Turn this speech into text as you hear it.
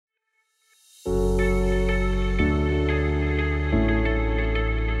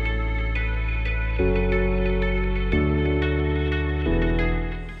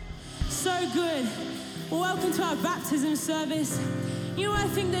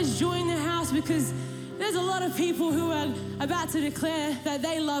think there's joy in the house because there's a lot of people who are about to declare that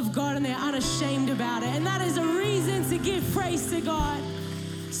they love God and they're unashamed about it. And that is a reason to give praise to God.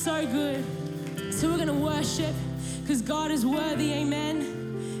 So good. So we're going to worship because God is worthy,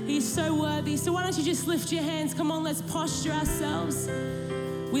 amen. He's so worthy. So why don't you just lift your hands? Come on, let's posture ourselves.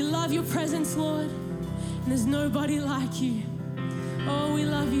 We love your presence, Lord. And there's nobody like you. Oh, we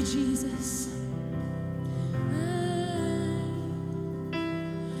love you, Jesus.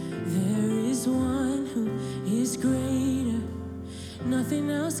 There is one who is greater. Nothing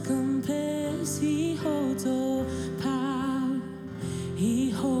else compares. He holds all power.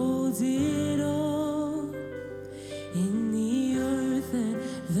 He holds it all. In the earth and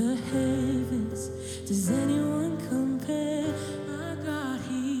the heavens, does anyone compare? Our God,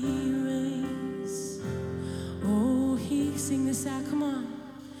 He reigns. Oh, He, sing this out, come on.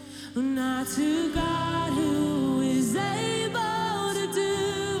 Not to God who is able to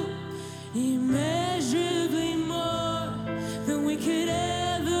do immeasurably more than we could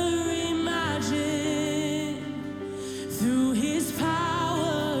ever imagine. Through His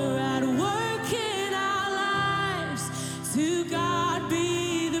power at work in our lives, to God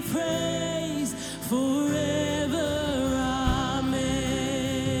be the praise forever.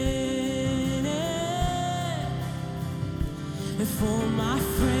 Amen. And for my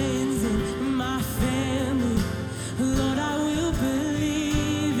friends and my family, Lord, I will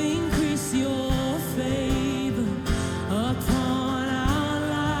believe, increase your favor upon our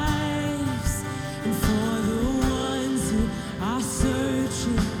lives. And for the ones who are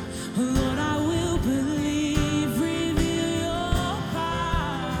searching, Lord, I will believe, reveal your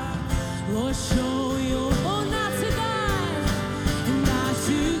power. Lord, show your, oh, not to God, not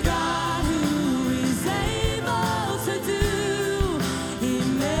to God who is able to do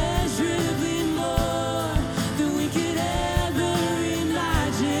immeasurably more than we could ever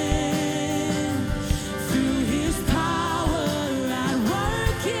imagine. Through His power at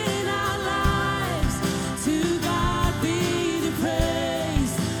work in our lives, to God be the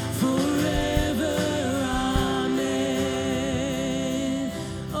praise forever. Amen.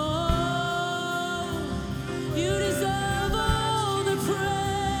 Oh,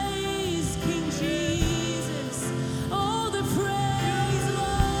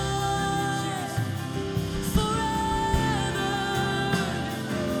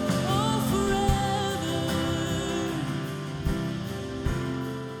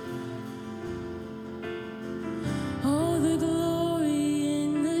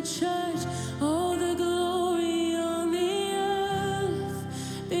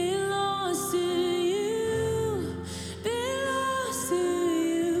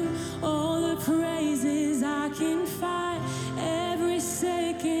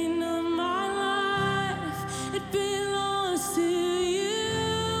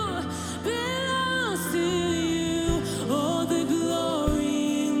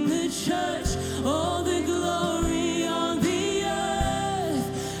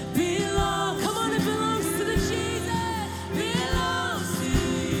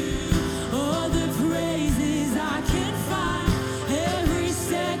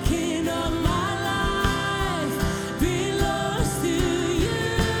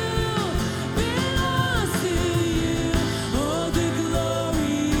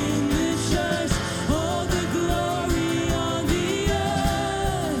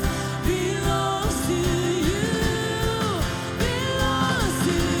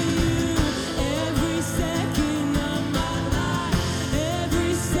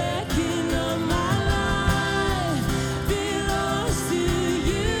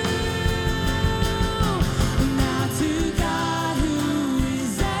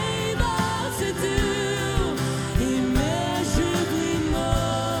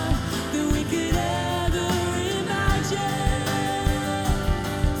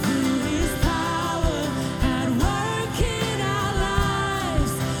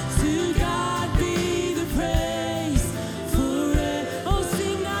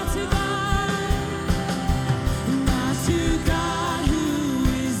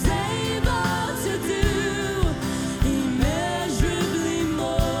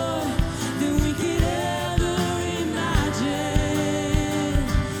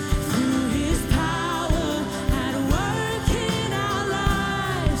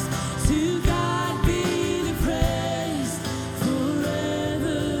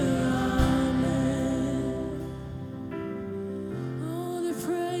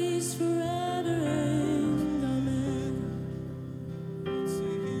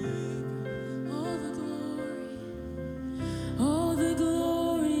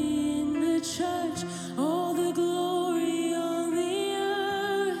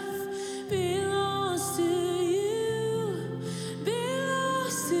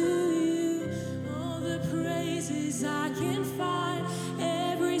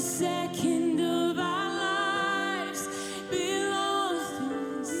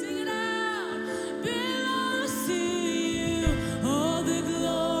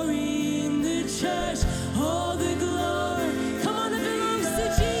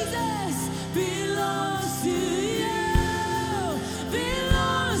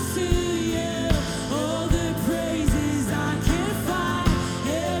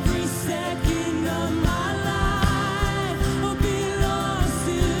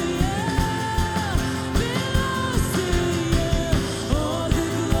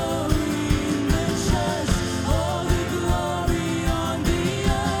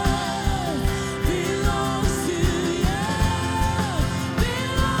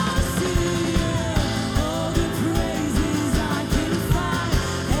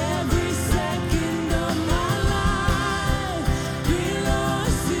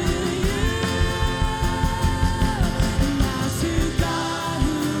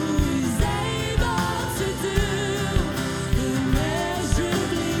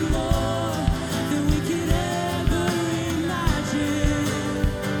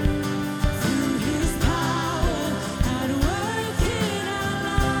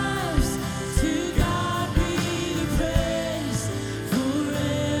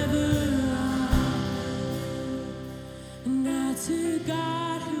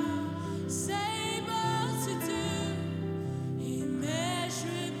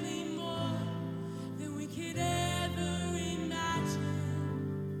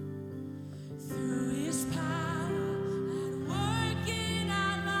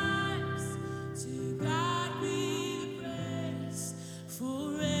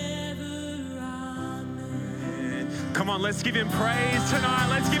 Come on, let's give him praise tonight.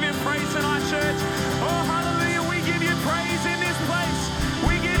 Let's give him praise tonight, church. Oh, hallelujah. We give you praise in this place.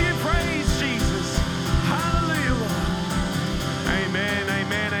 We give you praise, Jesus. Hallelujah, Lord. Amen,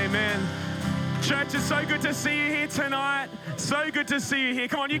 amen, amen. Church, it's so good to see you here tonight. So good to see you here.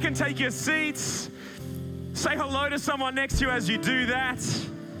 Come on, you can take your seats. Say hello to someone next to you as you do that.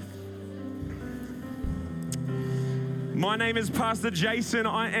 My name is Pastor Jason.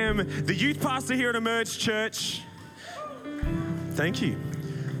 I am the youth pastor here at Emerge Church. Thank you.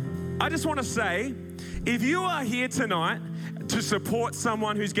 I just want to say, if you are here tonight to support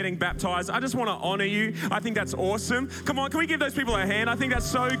someone who's getting baptized, I just want to honor you. I think that's awesome. Come on, can we give those people a hand? I think that's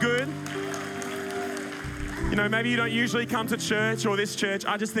so good. You know, maybe you don't usually come to church or this church.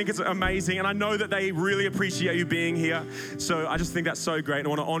 I just think it's amazing, and I know that they really appreciate you being here. So I just think that's so great, and I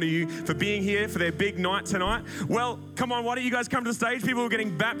want to honor you for being here for their big night tonight. Well, come on, why don't you guys come to the stage? People are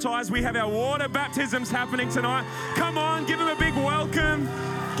getting baptized. We have our water baptisms happening tonight. Come on, give them a big welcome.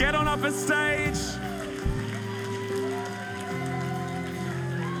 Get on up a stage.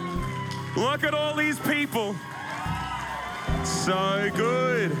 Look at all these people. So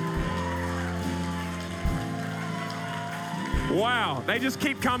good. Wow, they just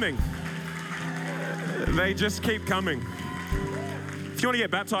keep coming. They just keep coming. If you want to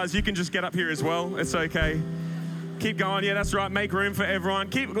get baptized, you can just get up here as well. It's okay. Keep going. Yeah, that's right. Make room for everyone.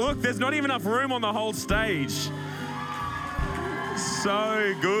 Look, there's not even enough room on the whole stage.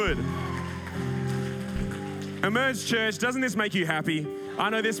 So good. Emerge Church, doesn't this make you happy? I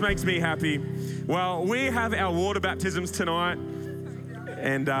know this makes me happy. Well, we have our water baptisms tonight.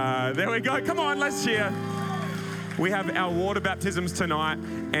 And there we go. Come on, let's cheer. We have our water baptisms tonight,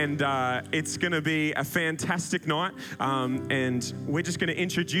 and it's going to be a fantastic night, and we're just going to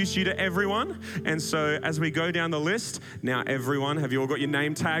introduce you to everyone. And so as we go down the list, now everyone, have you all got your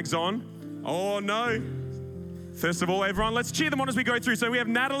name tags on? Oh, no. First of all, everyone, let's cheer them on as we go through. So we have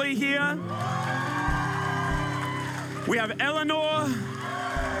Natalie here. We have Eleanor.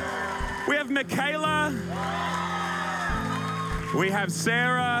 We have Michaela. We have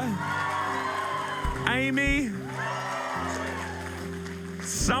Sarah. Amy.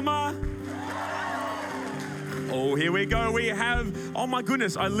 Summer. Oh, here we go. We have, oh my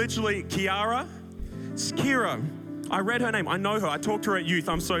goodness, Kiara. It's Kira. I read her name. I know her. I talked to her at youth.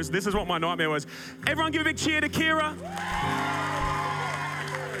 This is what my nightmare was. Everyone give a big cheer to Kira.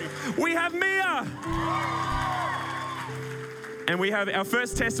 We have Mia. And we have our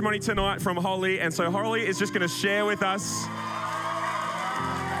first testimony tonight from Holly. And so Holly is just going to share with us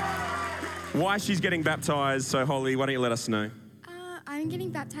why she's getting baptized. So Holly, why don't you let us know? I'm getting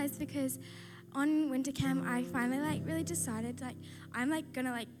baptized because on winter camp I finally really decided I'm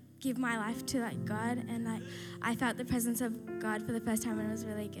gonna give my life to God, and I felt the presence of God for the first time, and it was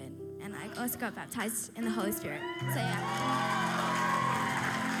really good. And I also got baptized in the Holy Spirit. So yeah.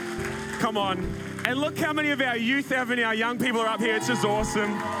 Come on. And look how many of our youth and our young people are up here. It's just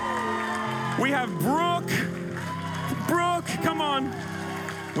awesome. We have Brooke. Brooke, come on.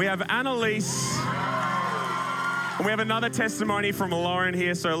 We have Annalise. And we have another testimony from Lauren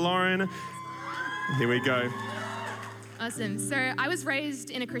here. So Lauren, here we go. Awesome. So I was raised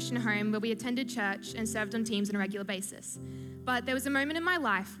in a Christian home where we attended church and served on teams on a regular basis. But there was a moment in my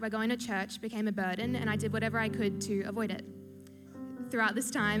life where going to church became a burden, and I did whatever I could to avoid it. Throughout this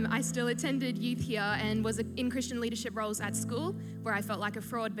time, I still attended youth here and was in Christian leadership roles at school, where I felt like a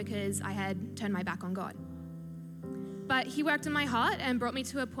fraud because I had turned my back on God. But he worked in my heart and brought me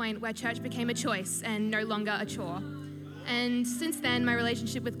to a point where church became a choice and no longer a chore. And since then, my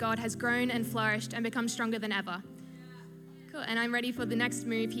relationship with God has grown and flourished and become stronger than ever. Cool. And I'm ready for the next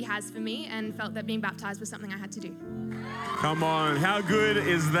move he has for me, and felt that being baptized was something I had to do. Come on, how good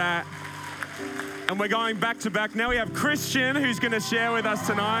is that? And we're going back to back. Now we have Christian, who's going to share with us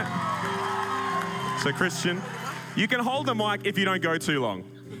tonight. So Christian, you can hold the mic if you don't go too long.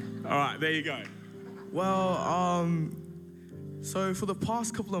 All right, there you go. Well, so for the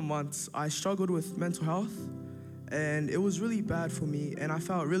past couple of months, I struggled with mental health, and it was really bad for me, and I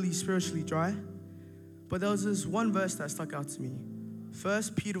felt really spiritually dry. But there was this one verse that stuck out to me. 1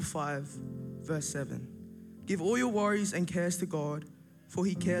 Peter 5, verse 7. Give all your worries and cares to God, for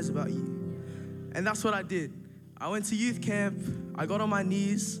he cares about you. And that's what I did. I went to youth camp, I got on my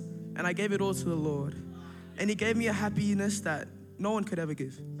knees, and I gave it all to the Lord. And he gave me a happiness that no one could ever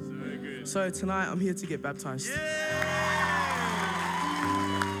give. So tonight, I'm here to get baptized. Yeah!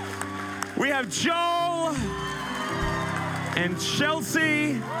 We have Joel and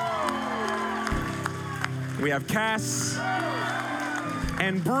Chelsea. We have Cass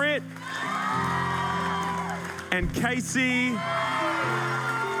and Britt and Casey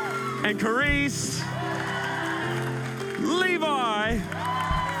and Carice Levi,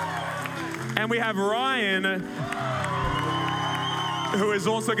 and we have Ryan, who is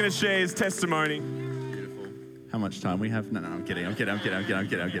also going to share his testimony. Beautiful. How much time we have? No, I'm kidding.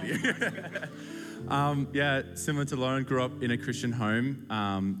 Yeah, similar to Lauren, grew up in a Christian home,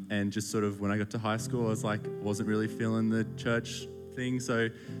 and just sort of when I got to high school, I was like, wasn't really feeling the church thing, so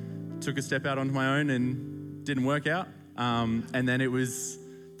took a step out onto my own and didn't work out. And then it was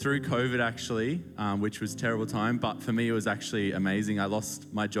through COVID actually, which was a terrible time, but for me it was actually amazing. I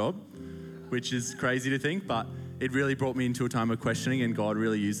lost my job, which is crazy to think, but it really brought me into a time of questioning, and God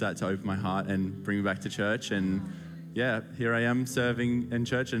really used that to open my heart and bring me back to church. And yeah, here I am serving in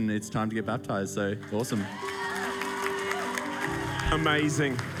church, and it's time to get baptized, so awesome.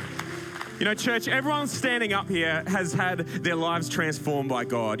 Amazing. You know, church, everyone standing up here has had their lives transformed by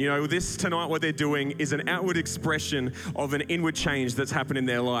God. You know, this tonight, what they're doing is an outward expression of an inward change that's happened in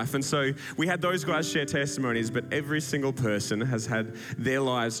their life. And so we had those guys share testimonies, but every single person has had their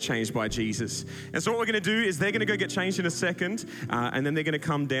lives changed by Jesus. And so what we're going to do is they're going to go get changed in a second, and then they're going to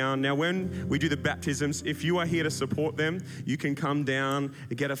come down. Now, when we do the baptisms, if you are here to support them, you can come down,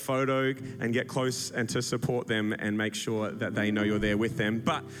 get a photo, and get close and to support them and make sure that they know you're there with them.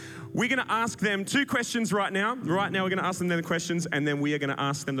 But we're going to ask them 2 questions right now. Right now, we're going to ask them the questions, and then we are going to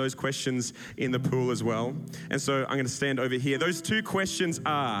ask them those questions in the pool as well. And so I'm going to stand over here. Those 2 questions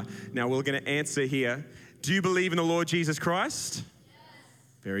are, now we're going to answer here. Do you believe in the Lord Jesus Christ? Yes.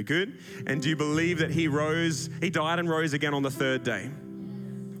 Very good. And do you believe that he died and rose again on the 3rd day?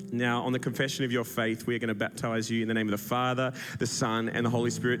 Now, on the confession of your faith, we are going to baptize you in the name of the Father, the Son, and the Holy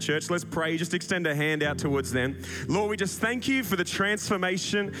Spirit. Church, let's pray. Just extend a hand out towards them. Lord, we just thank you for the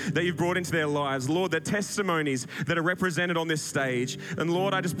transformation that you've brought into their lives. Lord, the testimonies that are represented on this stage. And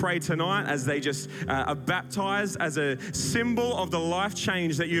Lord, I just pray tonight as they just are baptized as a symbol of the life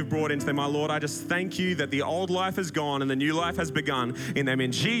change that you've brought into them. My Lord, I just thank you that the old life is gone and the new life has begun in them.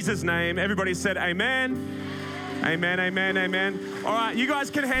 In Jesus' name, everybody said amen. Amen, amen, amen. All right, you guys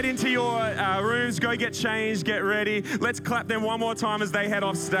can head into your rooms, go get changed, get ready. Let's clap them one more time as they head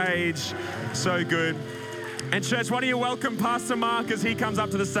off stage. So good. And church, why don't you welcome Pastor Mark as he comes up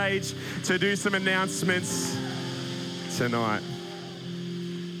to the stage to do some announcements tonight.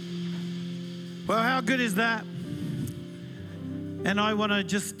 Well, how good is that? And I want to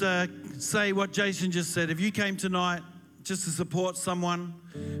just say what Jason just said. If you came tonight just to support someone,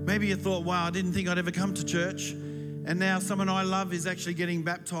 maybe you thought, wow, I didn't think I'd ever come to church, and now someone I love is actually getting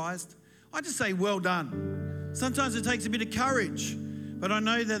baptized. I just say, well done. Sometimes it takes a bit of courage, but I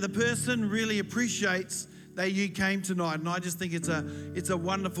know that the person really appreciates that you came tonight, and I just think it's a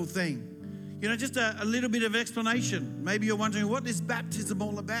wonderful thing. You know, just a little bit of explanation. Maybe you're wondering what is baptism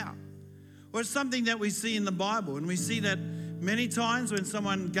all about? Well, it's something that we see in the Bible, and we see that many times when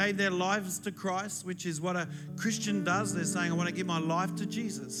someone gave their lives to Christ, which is what a Christian does, they're saying, I want to give my life to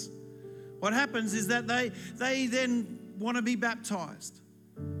Jesus. What happens is that they then want to be baptized.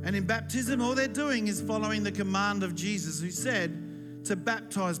 And in baptism, all they're doing is following the command of Jesus, who said to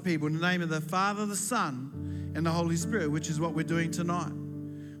baptize people in the name of the Father, the Son, and the Holy Spirit, which is what we're doing tonight.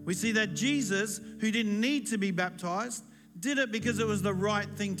 We see that Jesus, who didn't need to be baptized, did it because it was the right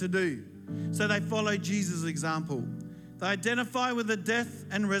thing to do. So they followed Jesus' example. They identify with the death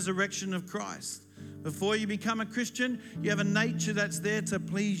and resurrection of Christ. Before you become a Christian, you have a nature that's there to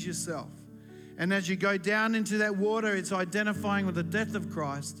please yourself. And as you go down into that water, it's identifying with the death of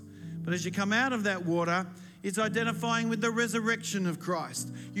Christ. But as you come out of that water, it's identifying with the resurrection of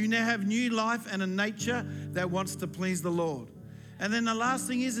Christ. You now have new life and a nature that wants to please the Lord. And then the last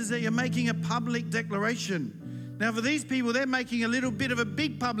thing is that you're making a public declaration. Now for these people, they're making a little bit of a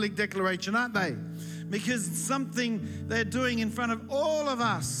big public declaration, aren't they? Because it's something they're doing in front of all of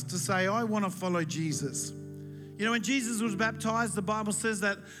us to say, I want to follow Jesus. You know, when Jesus was baptized, the Bible says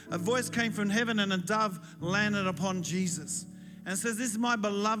that a voice came from heaven and a dove landed upon Jesus. And it says, this is my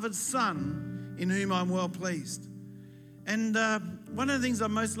beloved Son in whom I'm well pleased. And one of the things I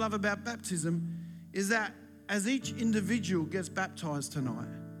most love about baptism is that as each individual gets baptized tonight,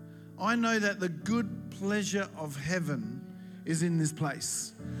 I know that the good pleasure of heaven is in this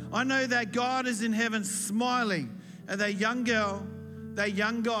place. I know that God is in heaven smiling at that young girl, that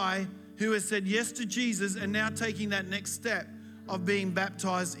young guy who has said yes to Jesus and now taking that next step of being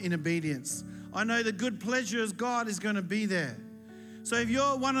baptized in obedience. I know the good pleasure of God is going to be there. So if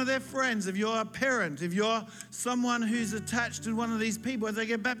you're one of their friends, if you're a parent, if you're someone who's attached to one of these people as they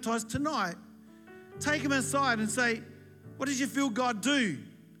get baptized tonight, take them aside and say, what did you feel God do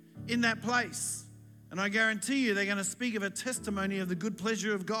in that place? And I guarantee you they're going to speak of a testimony of the good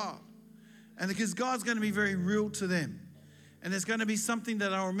pleasure of God. And because God's going to be very real to them. And there's going to be something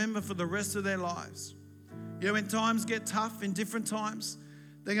that I'll remember for the rest of their lives. You know, when times get tough in different times,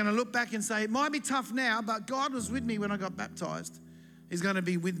 they're going to look back and say, it might be tough now, but God was with me when I got baptized. He's going to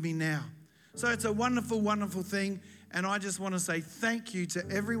be with me now. So it's a wonderful, wonderful thing. And I just want to say thank you to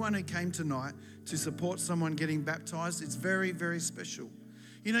everyone who came tonight to support someone getting baptized. It's very, very special.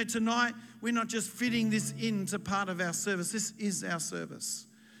 You know, tonight, we're not just fitting this into part of our service. This is our service.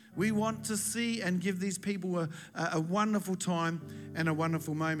 We want to see and give these people a wonderful time and a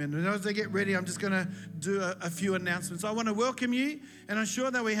wonderful moment. And as they get ready, I'm just going to do a few announcements. I want to welcome you, and I'm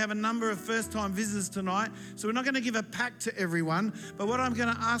sure that we have a number of first-time visitors tonight, so we're not going to give a pack to everyone. But what I'm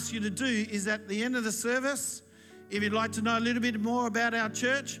going to ask you to do is at the end of the service, if you'd like to know a little bit more about our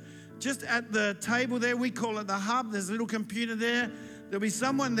church, just at the table there, we call it the hub, there's a little computer there. There'll be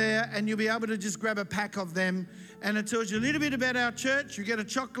someone there, and you'll be able to just grab a pack of them. And it tells you a little bit about our church. You get a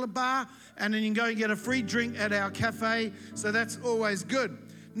chocolate bar, and then you can go and get a free drink at our cafe. So that's always good.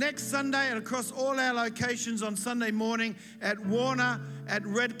 Next Sunday, and across all our locations on Sunday morning at Warner, at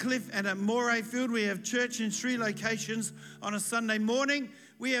Redcliffe, and at Morayfield, we have church in 3 locations on a Sunday morning.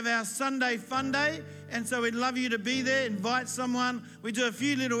 We have our Sunday Fun Day, and so we'd love you to be there. Invite someone. We do a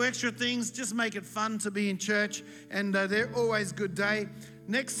few little extra things. Just make it fun to be in church, and they're always good day.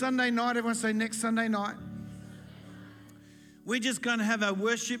 Next Sunday night, everyone say next Sunday night. We're just going to have our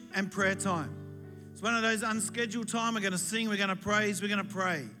worship and prayer time. It's one of those unscheduled time. We're going to sing, we're going to praise, we're going to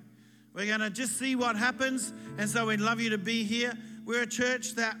pray. We're going to just see what happens, and so we'd love you to be here. We're a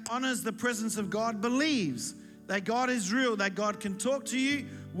church that honors the presence of God, believes that God is real, that God can talk to you,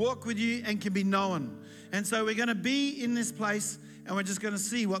 walk with you, and can be known. And so we're going to be in this place, and we're just going to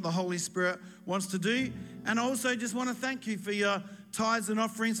see what the Holy Spirit wants to do. And I also just want to thank you for your tithes and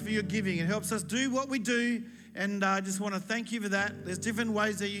offerings, for your giving. It helps us do what we do, and I just want to thank you for that. There's different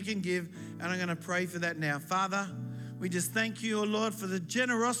ways that you can give, and I'm going to pray for that now. Father, we just thank you, O Lord, for the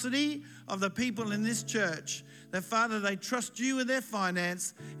generosity of the people in this church. That, Father, they trust you with their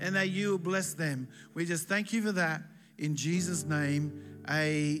finance and that you will bless them. We just thank you for that. In Jesus' name,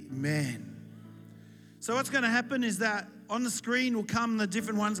 amen. So what's going to happen is that on the screen will come the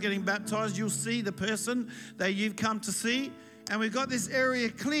different ones getting baptized. You'll see the person that you've come to see. And we've got this area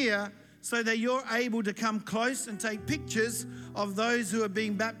clear so that you're able to come close and take pictures of those who are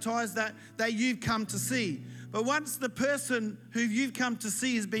being baptized that you've come to see. But once the person who you've come to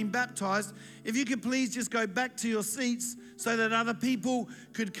see has been baptized, if you could please just go back to your seats so that other people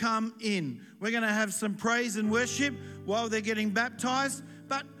could come in. We're going to have some praise and worship while they're getting baptized,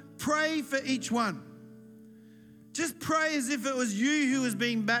 but pray for each one. Just pray as if it was you who was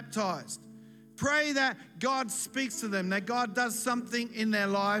being baptized. Pray that God speaks to them, that God does something in their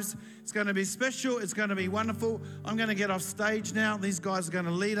lives. It's going to be special. It's going to be wonderful. I'm going to get off stage now. These guys are going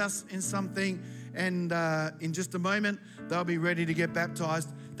to lead us in something. And in just a moment, they'll be ready to get baptized.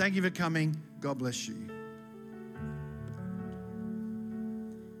 Thank you for coming. God bless you.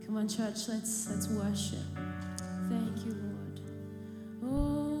 Come on, church, let's worship. Thank you, Lord.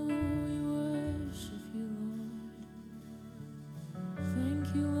 Oh, we worship you, Lord.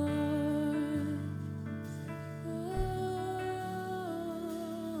 Thank you, Lord.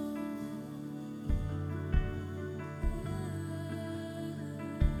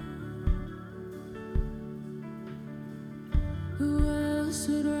 Who else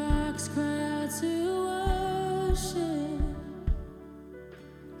would rocks cry out to worship?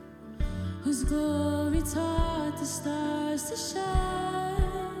 Whose glory taught the stars to shine?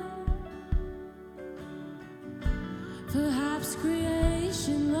 Perhaps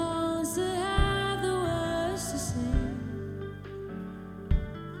creation longs to have the words to sing,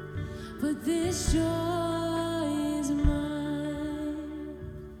 but this joy is mine.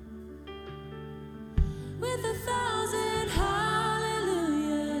 With 1,000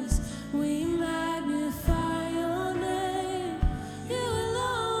 hallelujahs, we magnify your name. You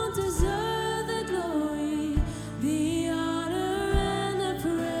alone deserve the glory, the honor, and the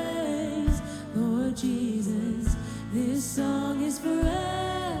praise. Lord Jesus, this song is forever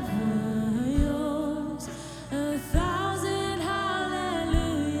yours. 1,000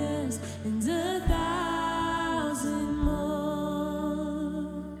 hallelujahs and 1,000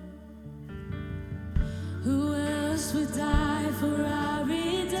 more. Who else would die for our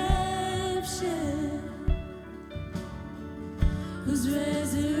redemption? Whose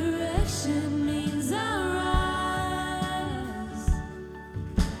resurrection means our rise?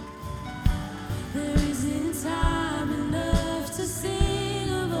 There isn't time enough to sing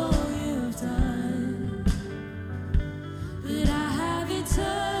of all you've done, but I have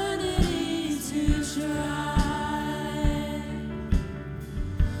eternity to try.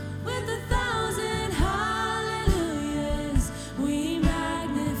 With 1,000 hallelujahs, we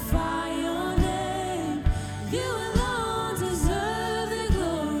magnify your name.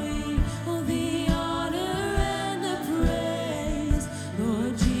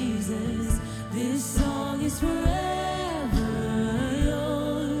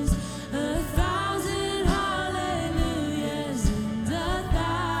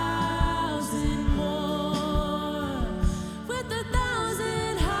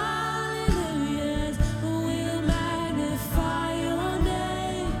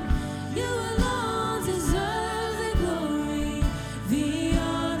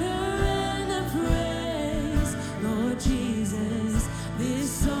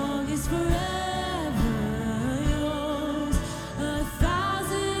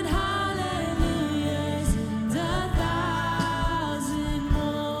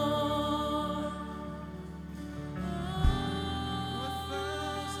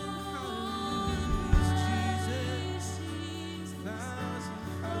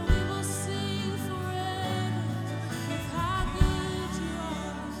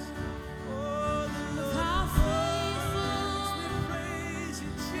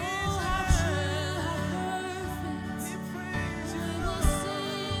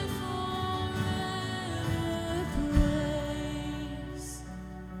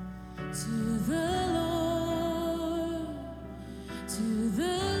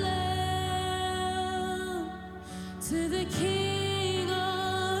 To the King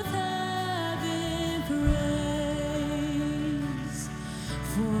of heaven praise,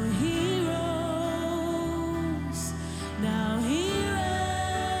 for he rose, now he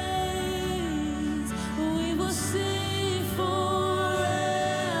reigns. We will sing forever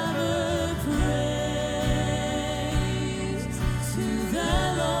praise to the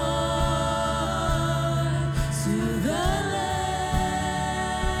Lord, to the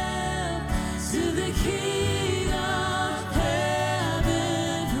Lamb, to the King of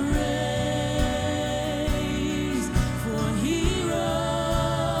heaven praise, for he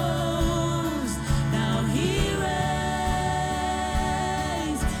rose, now he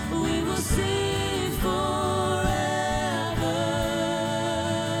reigns. We will sing forever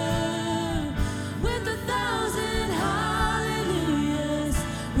with 1,000 hallelujahs.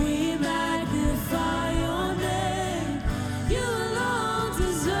 We magnify your name. You alone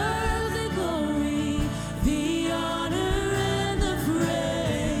deserve the glory, the honor, and the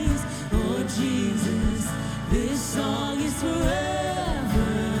praise. Lord Jesus, this song is forever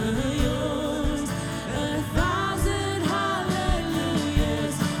yours. 1,000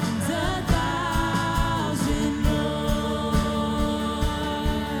 hallelujahs and 1,000 more.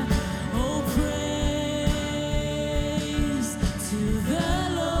 Oh, praise to the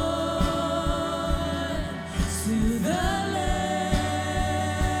Lord, to the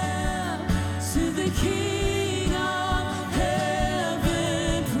Lamb, to the King of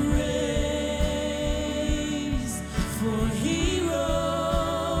heaven praise, for he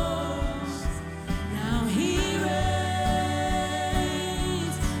rose, now he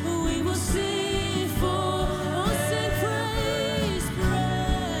reigns. We will sing sing praise, praise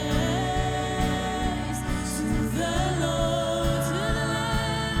to the Lord, to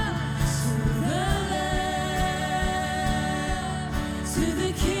the Lamb, to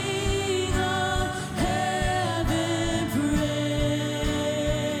the King of heaven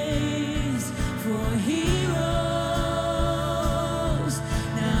praise, for he rose,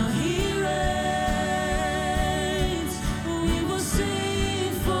 now he reigns. We will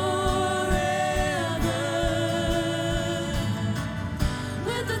sing forever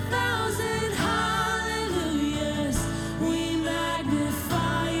with 1,000 hallelujahs. We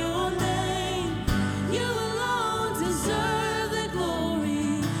magnify your name. You alone deserve the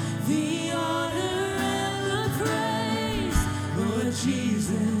glory, the honor, and the praise. Lord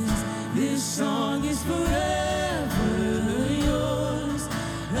Jesus, this song is forever yours.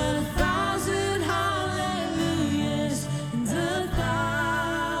 1,000 hallelujahs and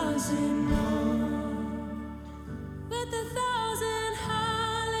 1,000 more. With 1,000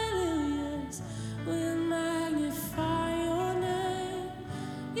 hallelujahs, we'll magnify your name.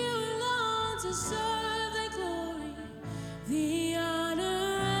 You alone deserve the glory, the honor,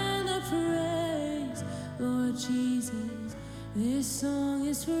 and the praise. Lord Jesus, this song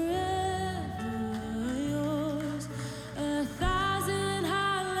is forever yours. 1,000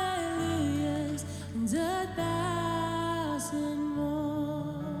 hallelujahs and 1,000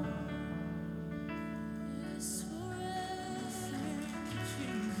 more. Yes, forever,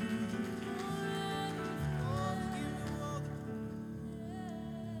 Jesus,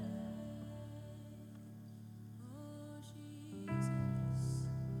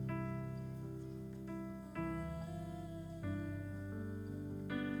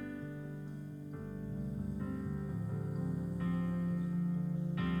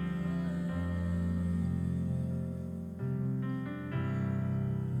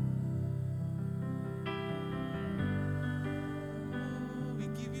 We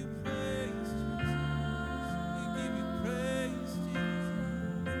give you praise, Jesus. We give you praise,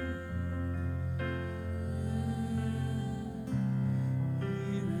 Jesus.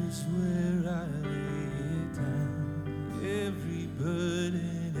 Here is where I lay it down. Every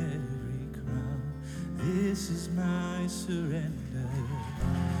burden, every crown. This is my surrender.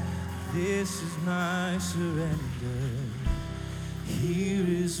 This is my surrender. Here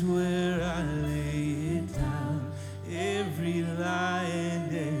is where I lay it down. Every lie and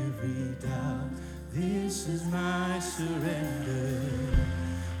every doubt. This is my surrender.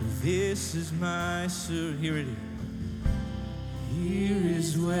 This is my surrender. Here it is. Here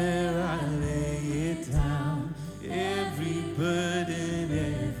is where I lay it down. Every burden,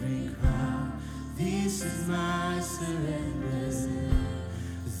 every crown. This is my surrender.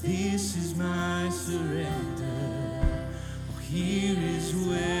 This is my surrender. Here is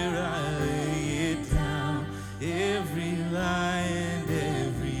where I lay it down. Every lie and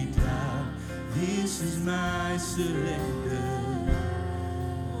every doubt. This is my surrender.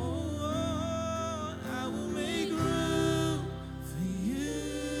 Oh, I will make room for you.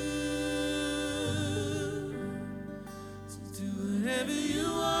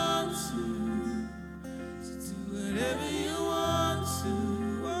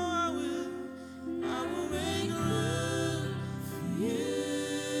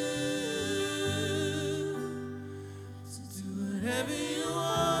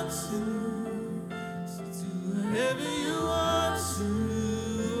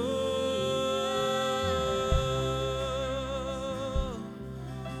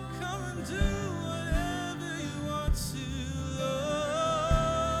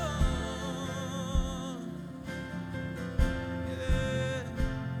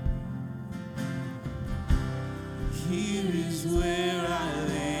 Here is where I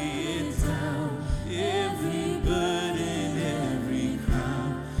lay it down. Every burden, every crown.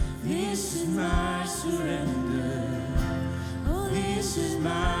 This is my surrender. Oh, this is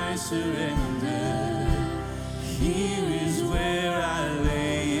my surrender. Here is where I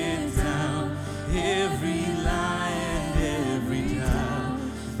lay it down. Every lie and every doubt.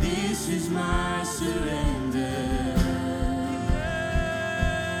 This is my surrender.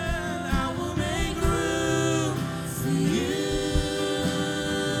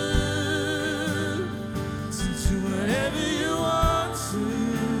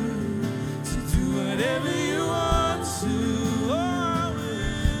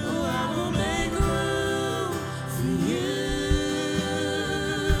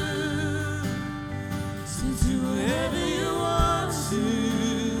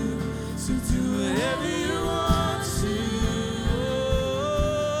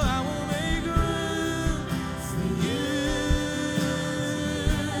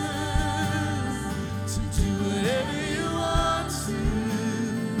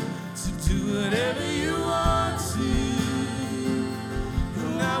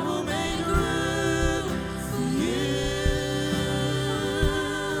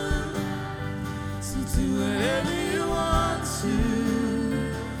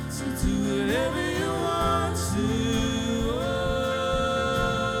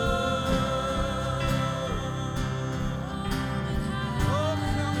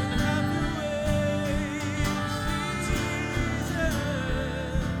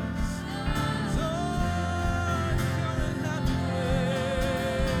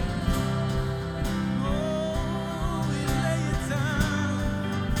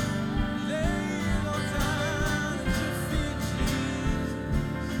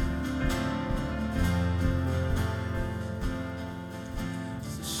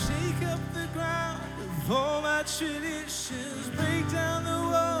 Traditions break down the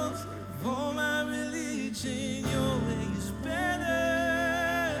walls of all my religion. Your way is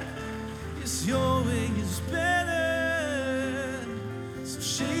better. Yes, your way is better. So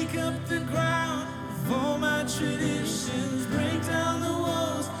shake up the ground of all my traditions. Break down the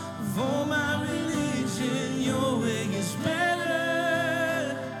walls of all my religion. Your way is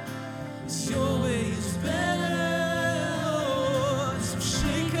better. Yes, your way is better. Lord. So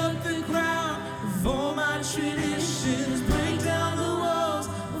shake up the ground of all my traditions, break down the walls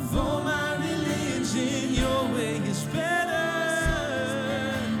of all my religion. Your way is better.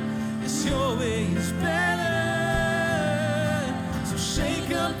 Yes, your way is better. So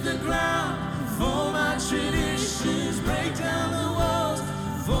shake up the ground of all my traditions, break down the walls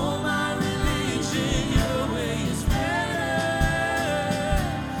of all my religion. Your way is better.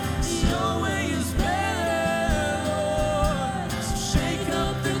 Your way is better, Lord. So shake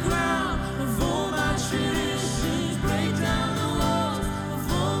up the ground of all my traditions, break down the walls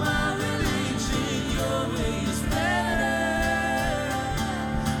of all my religion. Your way is better.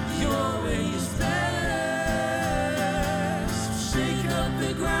 Your way is better. So shake up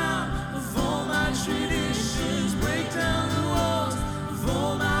the ground of all my traditions, break down the walls of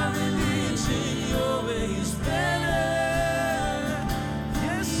all my religion. Your way is better.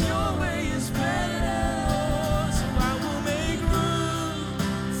 Yes, your way is better, Lord. So I will make room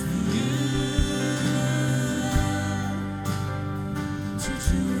for you to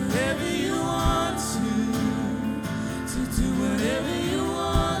do whatever you want to do whatever you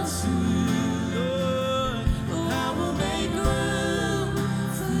want to, Lord. Oh, I will make room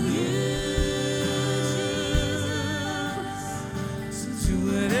for you to do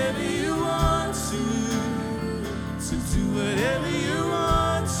whatever you want to do whatever you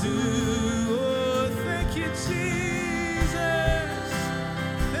want to. Oh, thank you, Jesus.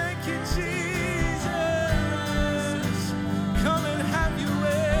 Thank you, Jesus. Come and have your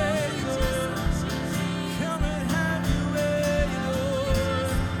way, Lord. Come and have your way,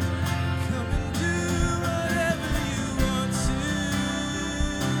 Lord. Come and do whatever you want to,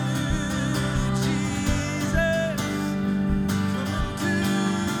 Jesus. Come and do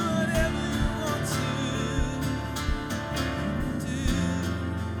whatever you want to do.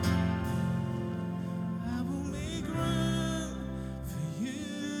 I will make room for you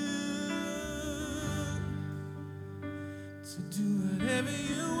to do whatever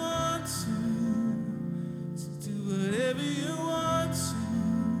you want to do whatever you want to.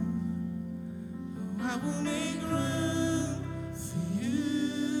 Oh, I will make room for you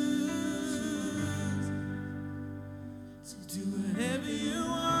to do whatever you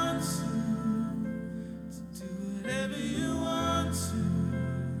want to do whatever you want to.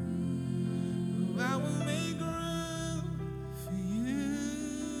 Oh, I will make room for you.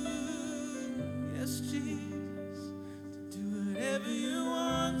 Yes, Jesus.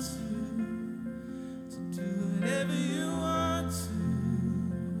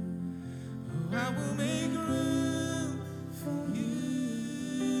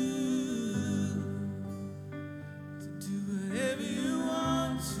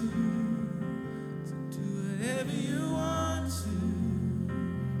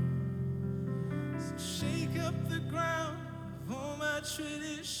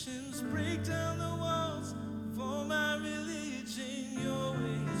 traditions, break down the walls of all my religion. Your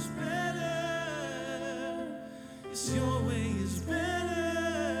way is better. Yes, your way is better.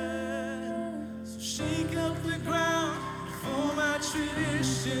 So shake up the ground of all my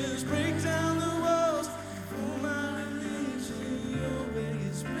traditions, break down the walls of all my religion. Your way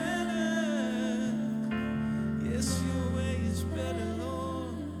is better. Yes, your way is better,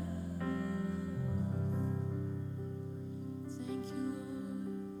 Lord. Thank you, Lord.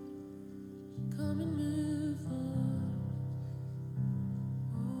 Come and move, Lord.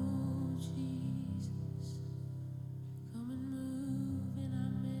 Oh, Jesus. Come and move in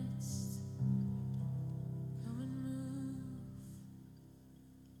our midst. Come and move.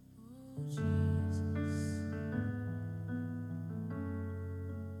 Oh, Jesus.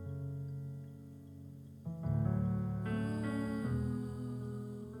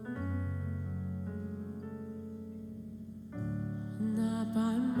 Not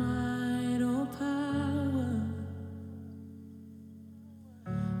by might or power,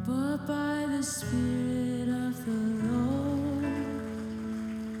 but by the Spirit of the Lord.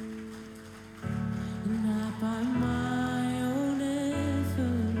 Not by my own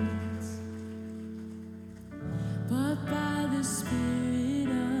efforts, but by the Spirit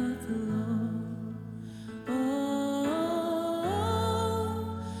of the Lord. Oh,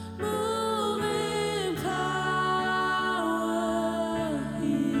 moving power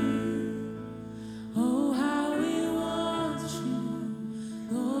here. Oh, how we want you,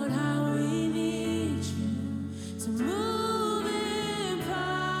 Lord, how we need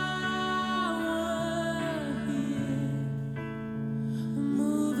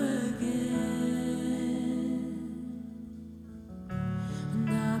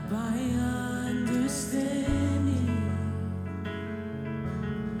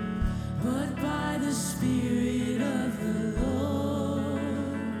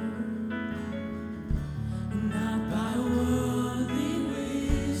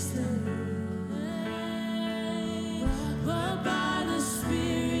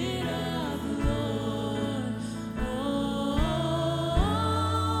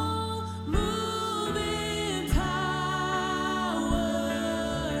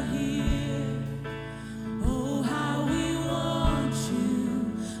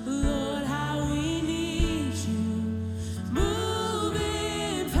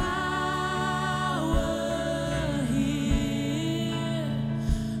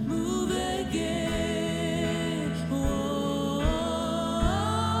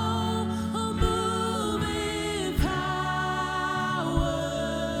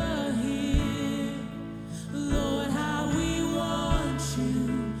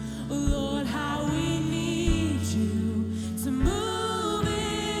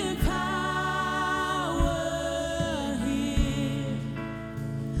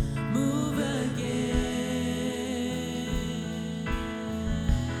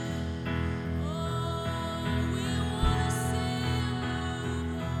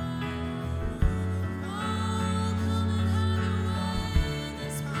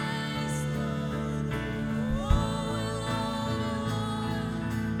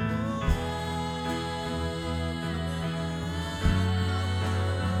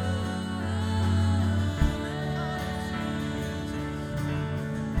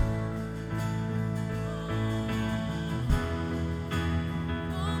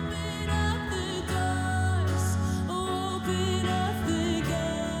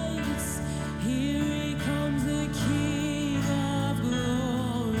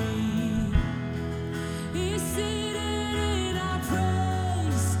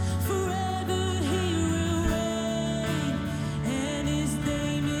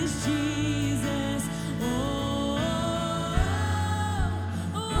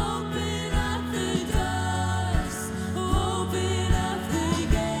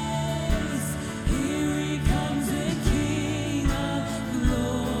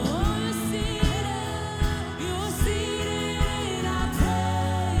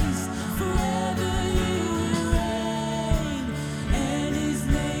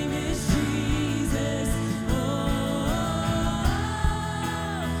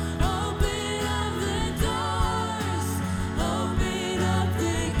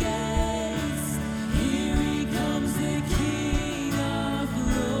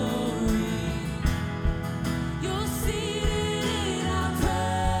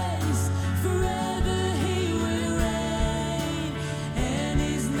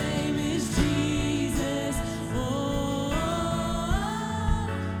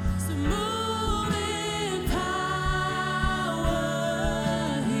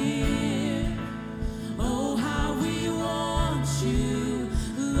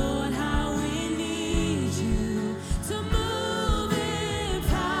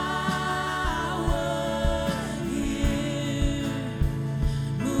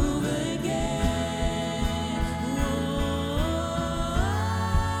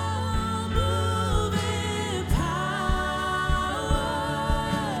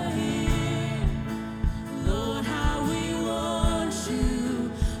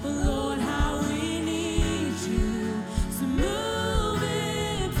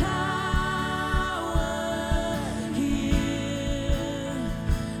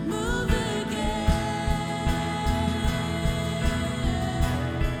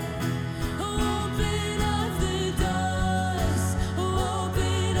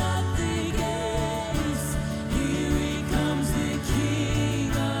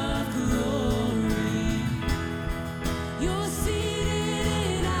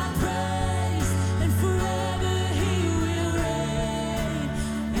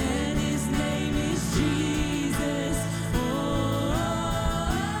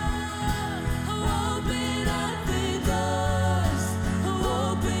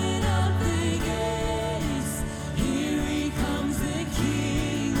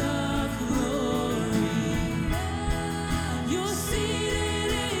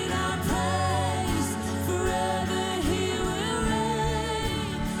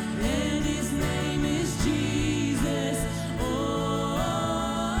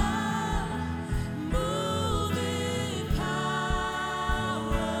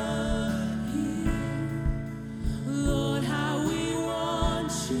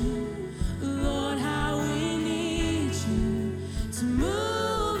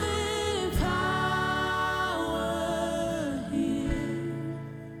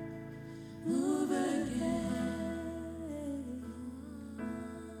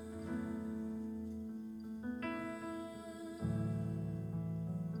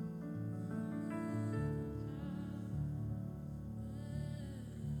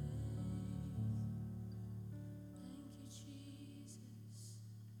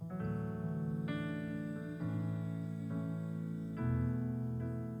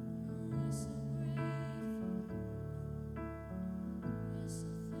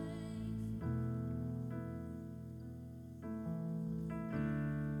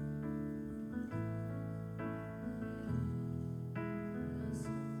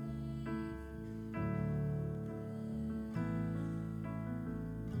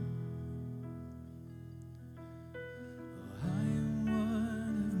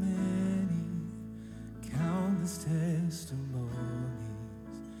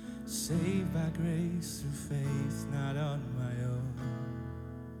saved by grace through faith, not on my own.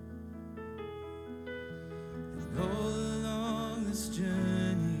 And all along this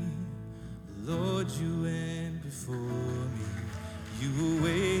journey, Lord, you went before me. You were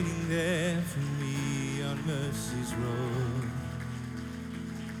waiting there for me on mercy's road.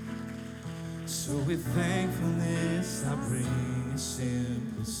 So with thankfulness I bring a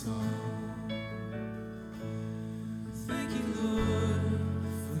simple song. Thank you, Lord,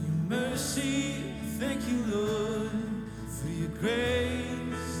 for your mercy. Thank you, Lord, for your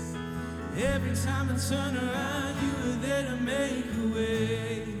grace. Every time I turn around, you were there to make a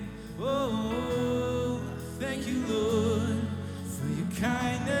way. Oh, thank you, Lord, for your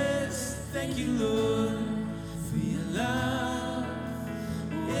kindness. Thank you, Lord, for your love.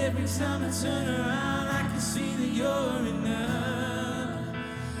 Every time I turn around, I can see that you're enough.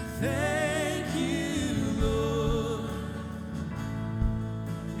 Thank you, Lord.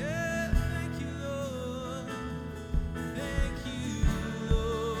 Yeah, thank you, Lord. Thank you,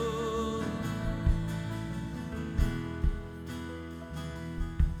 Lord.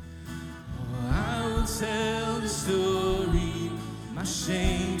 Oh, I will tell the story, my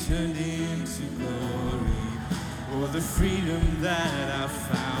shame turned into glory. Oh, the freedom that I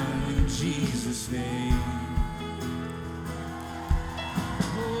found in Jesus' name.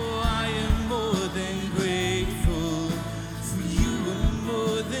 Oh, I am more than grateful, for you are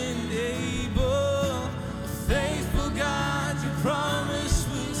more than able. Faithful God, your promise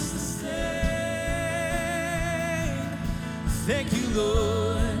will sustain. Thank you,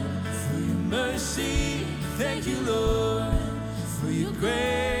 Lord, for your mercy. Thank you, Lord, for your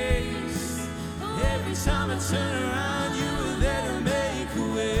grace. Every time I turn around, you were there to make a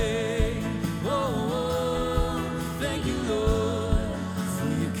way. Oh, thank you, Lord, for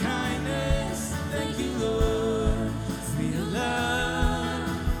your kindness. Thank you, Lord, for your love.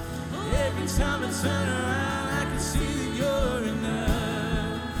 Every time I turn around, I can see that you're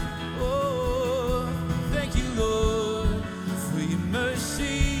enough. Oh, thank you, Lord, for your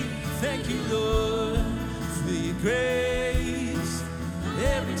mercy. Thank you, Lord, for your grace.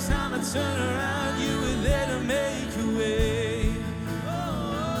 Every time I turn around, you were there to make a way.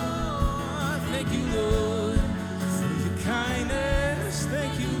 Oh, thank you, Lord, for your kindness.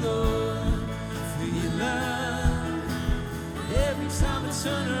 Thank you, Lord, for your love. Every time I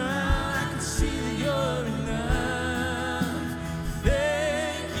turn around, I can see that you're enough.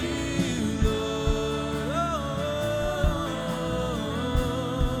 Thank you, Lord.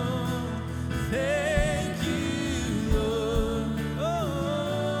 Thank you, Lord.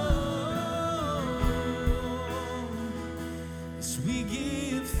 Yes, we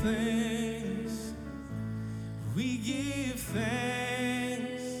give thanks. We give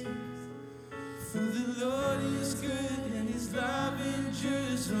thanks. For the Lord is good and his love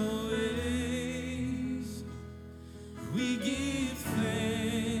endures always. We give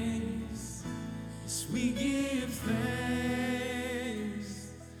thanks. Yes, we give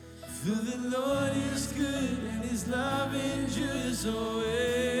thanks. For the Lord is good and his love endures always.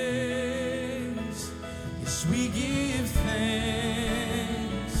 Yes, we give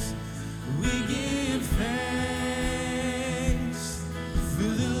thanks. We give thanks. For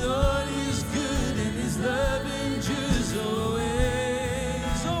the Lord is good and his love endures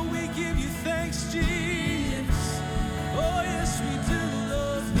always. Oh, we give you thanks, Jesus. Oh, yes, we do,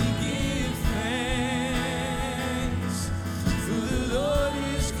 Lord. We give thanks. For the Lord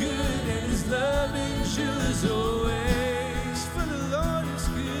is good and his love endures always. For the Lord is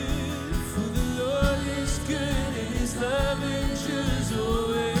good. For the Lord is good and his love endures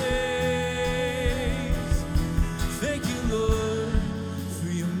always. Thank you, Lord, for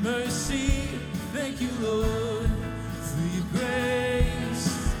your mercy. Thank you, Lord, for your grace.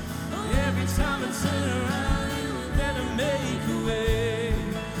 Every time I turn around, you better make a way.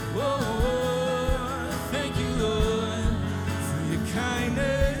 Oh, thank you, Lord, for your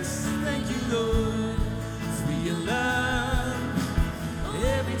kindness. Thank you, Lord, for your love.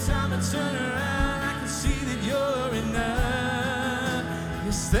 Every time I turn around, I can see that you're enough.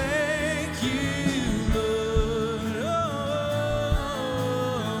 Yes, thank you, Lord.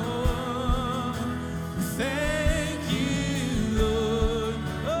 Oh, thank you, Lord.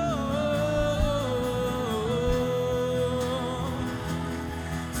 Oh,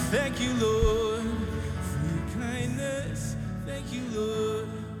 thank you, Lord, for your kindness. Thank you, Lord,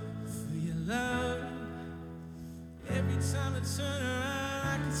 for your love. Every time I turn around,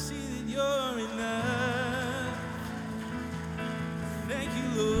 I can see that you're enough. Thank you,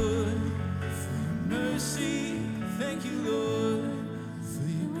 Lord, for your mercy. Thank you, Lord, for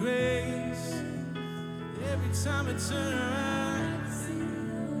your grace. Every time I turn around, I see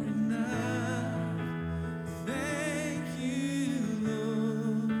you're enough.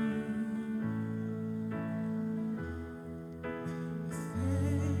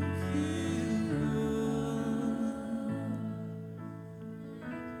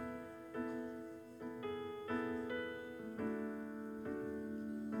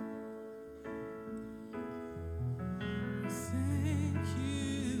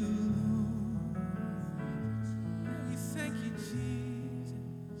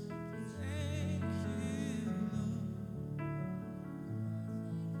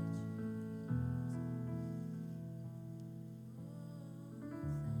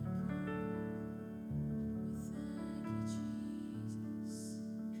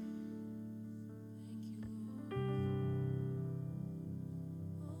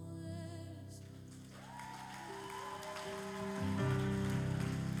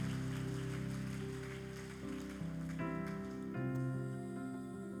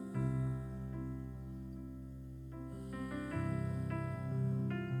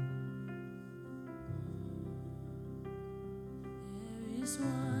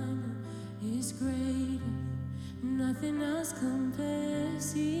 is greater, nothing else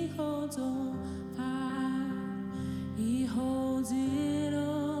compares. He holds all power, he holds it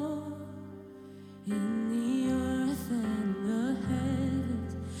all. In the earth and the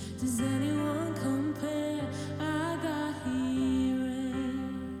heavens, does anyone compare? Our God, he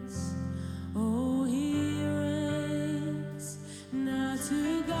reigns. Oh, he reigns. Now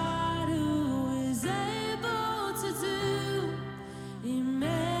to God who is able to do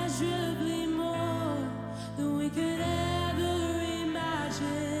immeasurably more than we could ever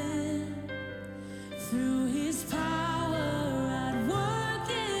imagine, through his power at work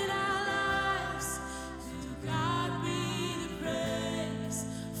in our lives. To God be the praise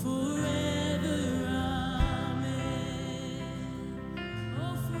forever. Amen.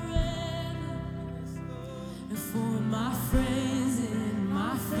 Oh, forever. And for my friends and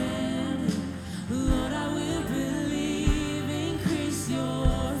my family, Lord, I will believe. Increase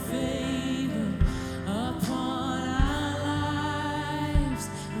your favor upon our lives.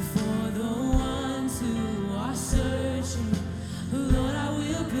 And for the ones who are searching, Lord, I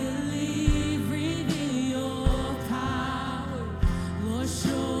will believe. Reveal your power, Lord,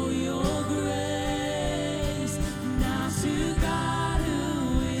 show your grace. Now to God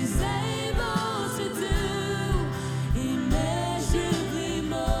who is able to do immeasurably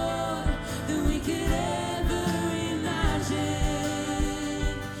more than we could ever imagine,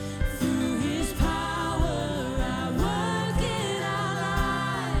 through his power at work in our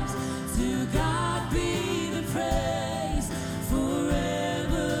lives. To God be the praise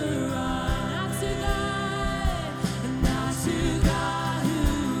forever. Now to God who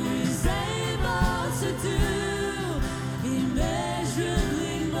is able to do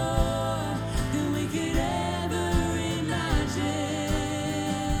immeasurably more than we could ever imagine,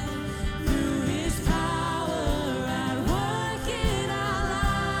 through his power at work in our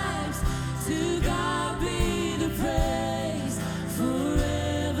lives. To God be the praise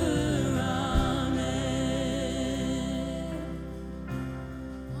forever. Amen.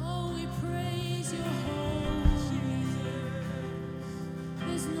 Oh, we praise your holy name.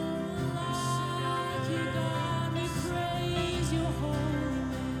 There's no one like you, God. We praise your holy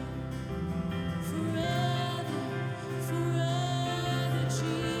name. Forever, forever,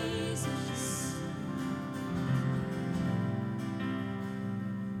 Jesus.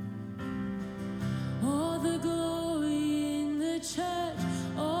 All the glory in the church,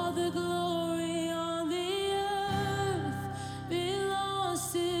 all the glory on the earth belongs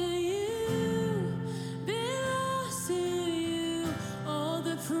to you, belongs to you. All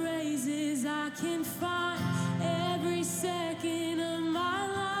the praises I can find every second of my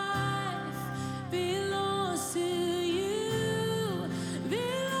life belongs to you,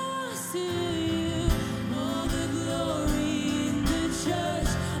 belongs to you. All the glory in the church,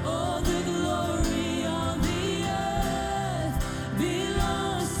 all the glory on the earth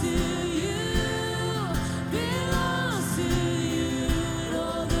belongs to you, belongs to you. And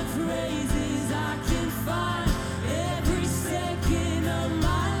all the praises I can find every second of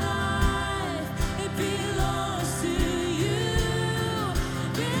my life, it belongs to you,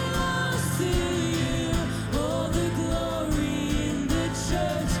 belongs to you. All the glory in the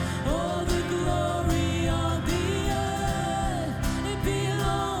church, all the glory on the earth, it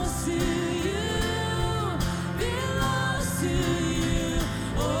belongs to you, belongs to you.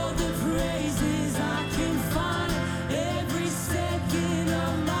 All the praises I can find every second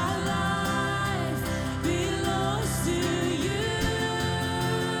of my life belongs to you.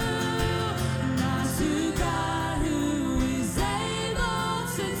 Now to God who is able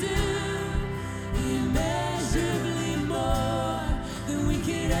to do immeasurably more than we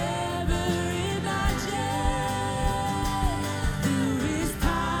could ever imagine, through his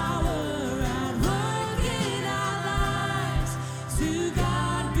power at work in our lives. To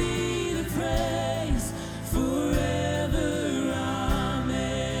God be the praise forever.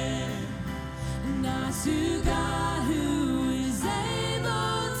 Amen. Now to God who is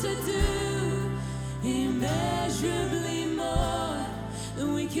able to do immeasurably more than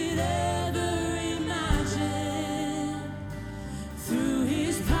we could ever imagine, through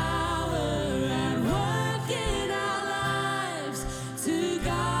his power at work in our lives. To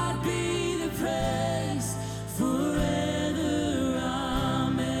God be the praise forever.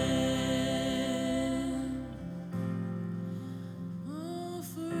 Amen. Oh,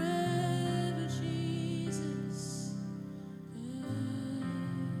 forever, Jesus. Yeah.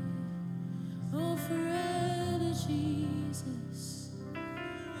 Oh, forever, Jesus.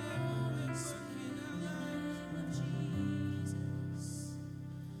 Oh,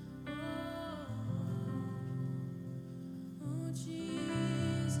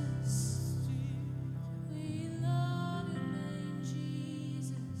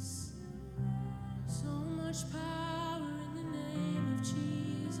 much power in the name of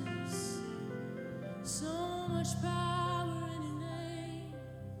Jesus. So much power in your name.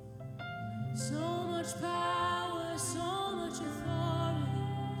 So much power, so much authority.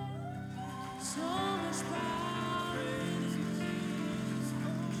 So much power in your name.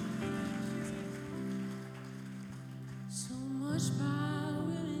 So much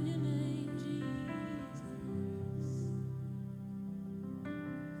power in your name, Jesus.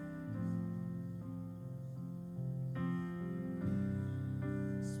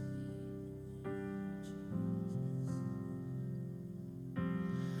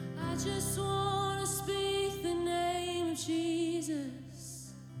 I just want to speak the name of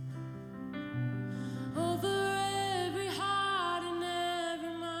Jesus over every heart and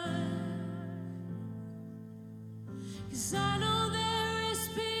every mind. 'Cause I know there is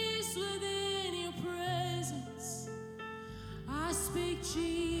peace within your presence. I speak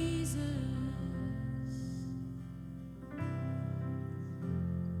Jesus.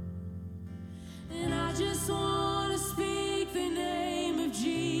 And I just want to speak the name of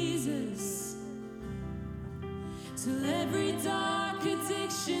Jesus till every dark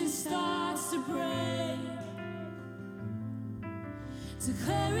addiction starts to break.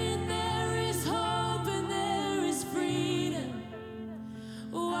 Declaring there is hope and there is freedom.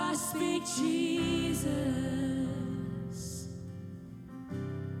 Oh, I speak Jesus.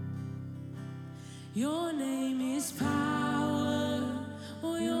 Your name is power.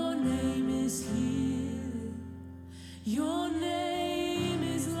 Oh, your name is healing. Your name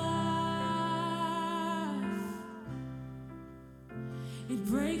is life. It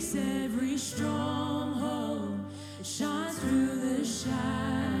breaks every stronghold. It shines through the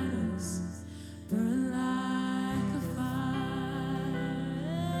shadows. Burn like a fire.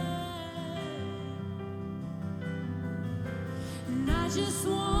 And I just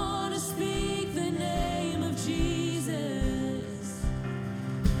want to speak the name of Jesus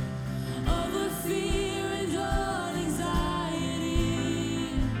over fear and all anxiety.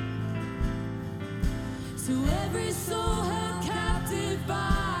 So every soul held captive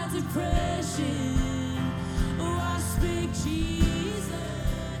by depression, oh, I speak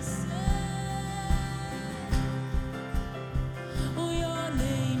Jesus. Oh, your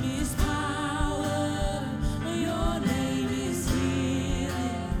name is power. Oh, your name is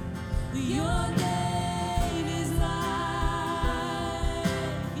healing. Your name is life.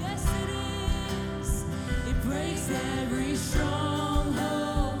 Yes, it is. It breaks every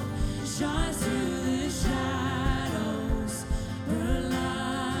stronghold. Shines through the shadows. Burn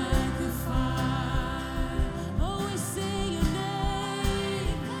like a fire. Oh, we sing your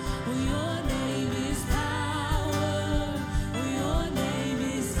name. Oh, your name is power. Oh, your name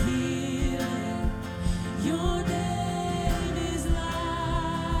is healing. Your name is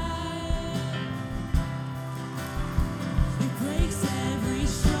life. It breaks every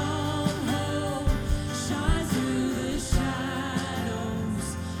stronghold. Shines through the shadows.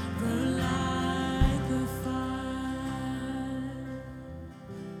 Burn like a fire.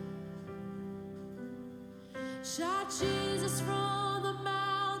 Shout Jesus from the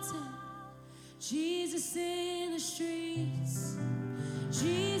mountain, Jesus in the streets,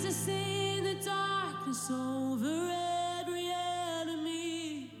 Jesus in the darkness over every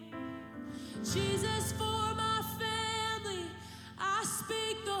enemy, Jesus for my family. I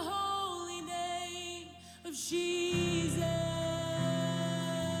speak the holy name of Jesus.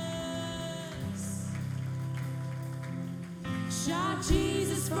 Shout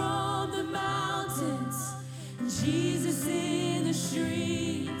Jesus from the mountains, Jesus in the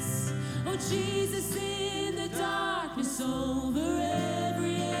streets, oh, Jesus in the darkness over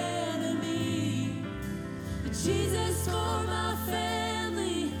every enemy, Jesus for my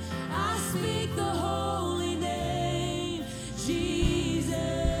family. I speak the holy name, Jesus.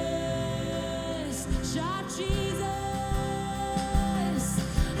 Shout Jesus.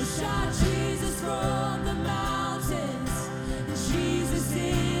 Oh, shout Jesus from the mountains, Jesus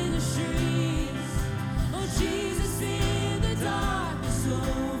in the streets, oh, Jesus in the darkness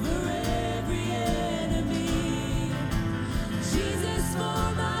over every enemy, Jesus for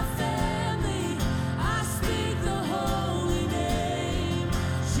my family. I speak the holy name.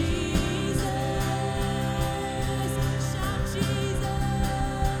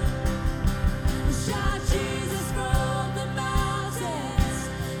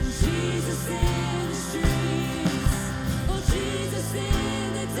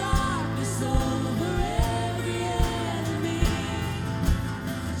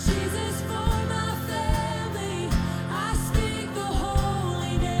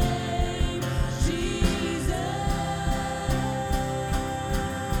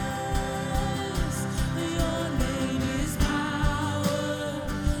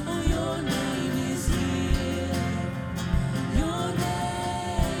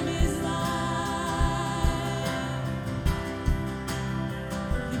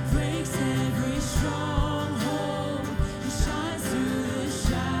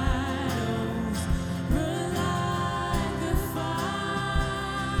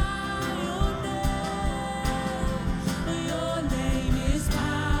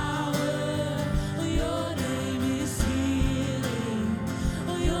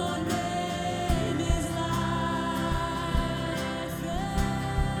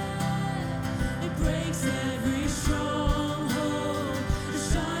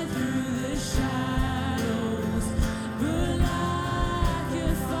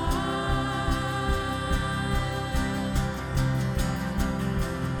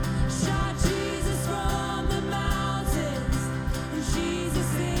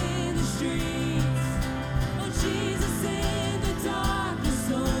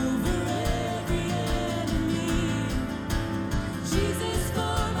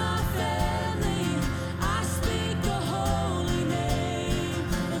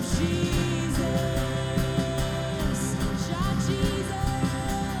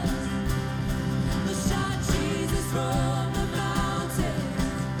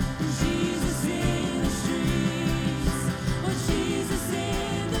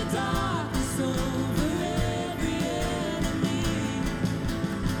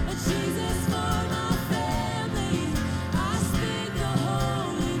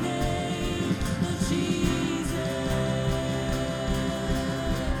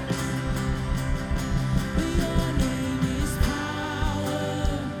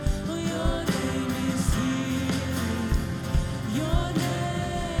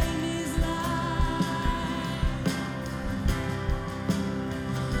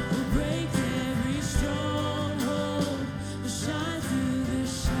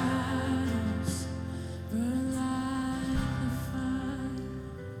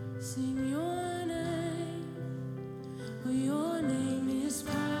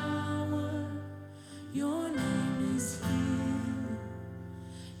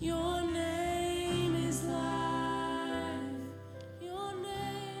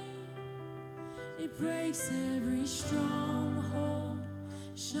 breaks every stronghold,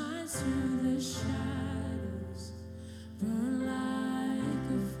 shines through the shadows, burn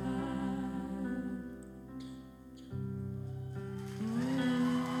like a fire.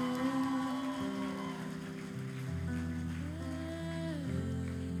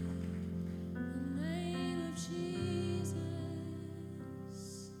 The name of Jesus.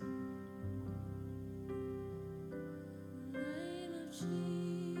 The name of Jesus.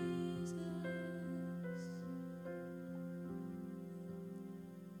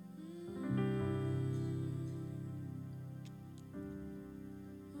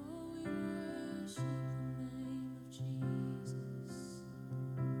 Oh, we worship the name of Jesus.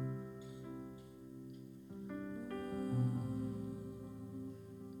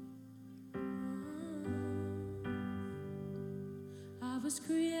 I was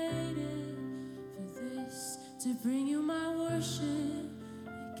created for this, to bring you my worship,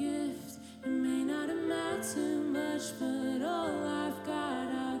 a gift. It may not amount to much, but all I've got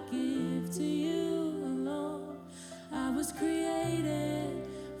I'll give to you alone. I was created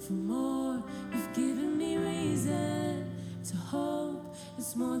for more. You've given me reason to hope.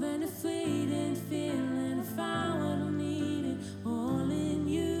 It's more than a fleeting feeling. I found what I needed, all in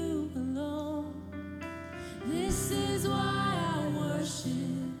you alone. This is why I worship,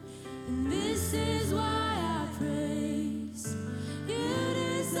 and this is why I praise. You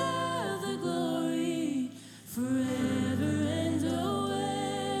deserve the glory forever and always.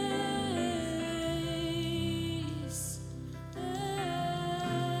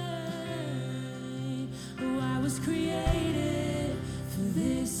 Oh, I was created for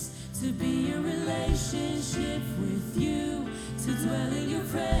this, to be a relationship with you, to dwell in your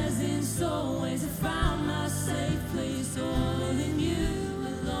presence always. I found my safe place, all in you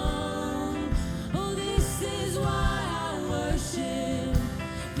alone. Oh, this is why I worship,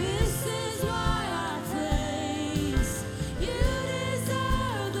 this is why I praise. You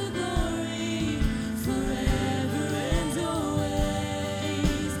deserve the glory forever and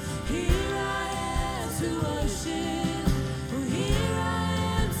always. Here I am to worship, oh, here I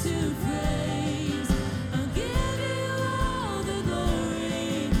am to praise. I'll give you all the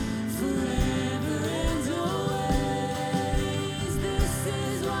glory forever and always. This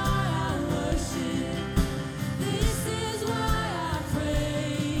is why I worship, this is why I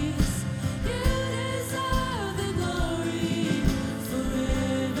praise. You deserve the glory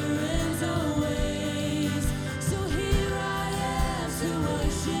forever and always. So here I am to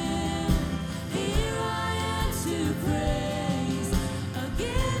worship, here I am to praise. I'll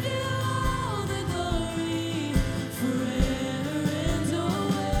give you all the glory forever and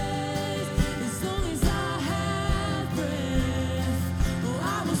always. As long as I have breath, oh, I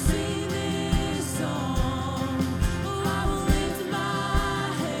will sing this song. Oh, I will lift my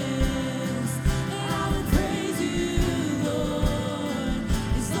hands and I will praise you, Lord.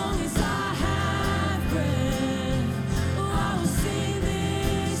 As long as I have breath, oh, I will sing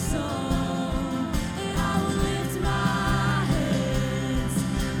this song and I will lift my hands.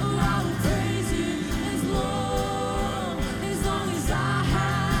 Oh, I will praise you as long as I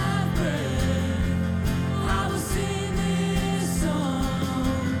have breath. I will sing this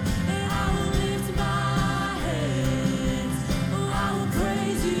song and I will lift my hands. Oh, I will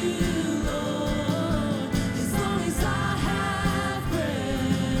praise you, Lord, as long as I have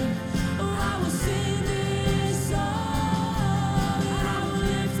breath. Oh, I will sing this song and I will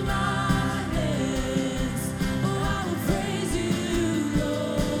lift my hands. Oh, I will praise you,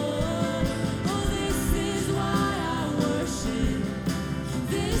 Lord. Oh, this is why I worship,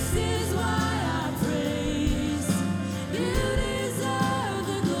 this is why I praise. You deserve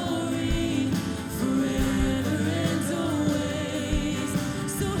the glory forever and always.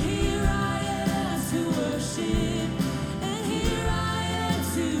 So here I am to worship, and here I am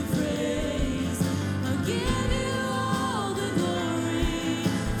to praise. I'll give you all the glory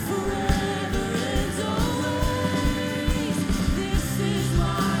forever and always. This is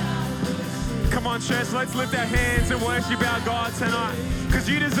why I worship. Come on, church, let's lift our hands and worship our God tonight, because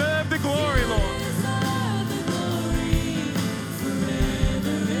you deserve the glory, Lord. Deserve the glory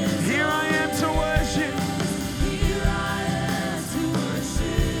forever and Here I am to worship. here I am to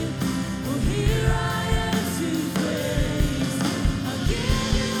worship. Oh, here I am to praise. I'll give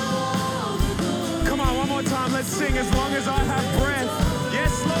you all the glory. Come on, one more time, let's sing as long as I have breath.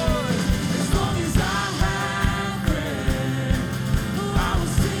 Yes, Lord. As long as I have breath, oh, I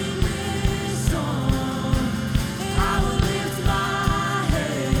will sing this song and I will lift my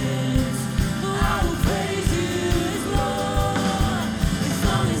hands. Oh, I will praise you as Lord. As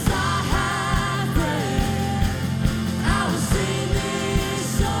long as I have breath, I will sing this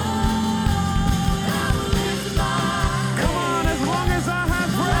song. I will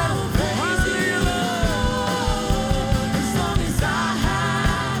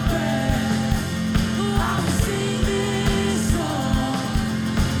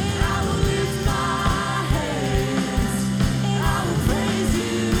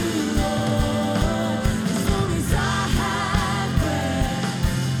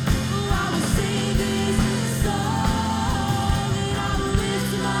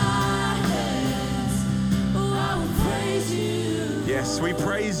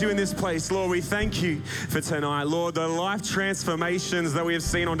praise you in this place. Lord, we thank you for tonight. Lord, the life transformations that we have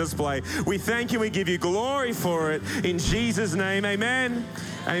seen on display. We thank you, we give you glory for it. In Jesus' name, amen.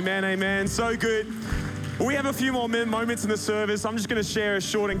 Amen, amen. So good. We have a few more moments in the service. I'm just going to share a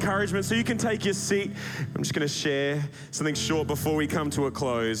short encouragement so you can take your seat. I'm just going to share something short before we come to a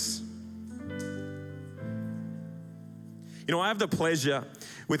close. You know, I have the pleasure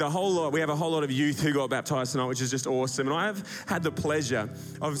we have a whole lot of youth who got baptized tonight, which is just awesome. And I've had the pleasure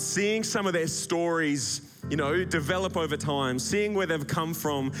of seeing some of their stories, you know, develop over time, seeing where they've come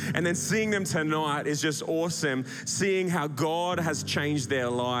from, and then seeing them tonight is just awesome. Seeing how God has changed their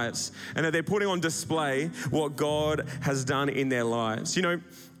lives and that they're putting on display what God has done in their lives. You know,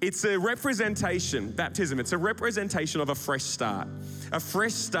 it's a representation, baptism, it's a representation of a fresh start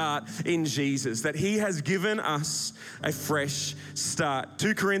in Jesus, that he has given us a fresh start.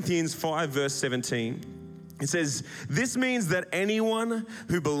 2 Corinthians 5 verse 17. It says, this means that anyone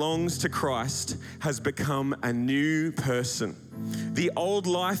who belongs to Christ has become a new person. The old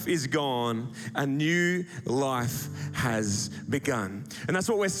life is gone, a new life has begun. And that's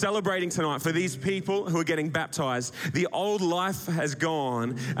what we're celebrating tonight for these people who are getting baptized. The old life has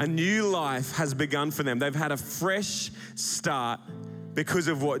gone, a new life has begun for them. They've had a fresh start because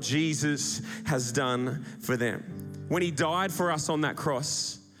of what Jesus has done for them. When he died for us on that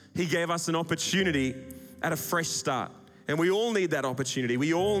cross, he gave us an opportunity at a fresh start. And we all need that opportunity.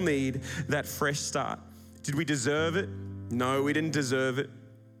 We all need that fresh start. Did we deserve it? No, we didn't deserve it,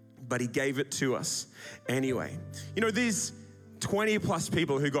 but he gave it to us anyway. You know, these 20 plus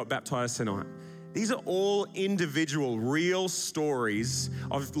people who got baptized tonight, these are all individual, real stories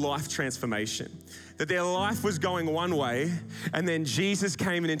of life transformation. That their life was going one way, and then Jesus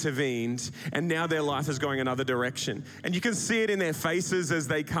came and intervened, and now their life is going another direction. And you can see it in their faces as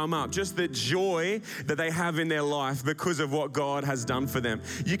they come up, just the joy that they have in their life because of what God has done for them.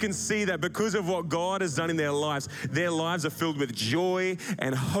 You can see that because of what God has done in their lives are filled with joy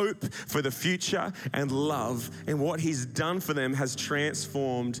and hope for the future and love. And what he's done for them has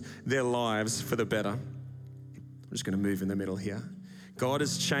transformed their lives for the better. I'm just going to move in the middle here. God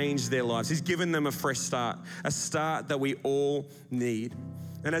has changed their lives. He's given them a fresh start, a start that we all need.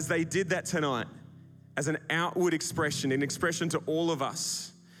 And as they did that tonight, as an outward expression, an expression to all of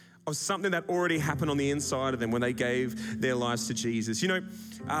us of something that already happened on the inside of them when they gave their lives to Jesus. You know,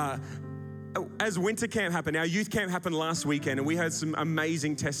 as winter camp happened, our youth camp happened last weekend, and we heard some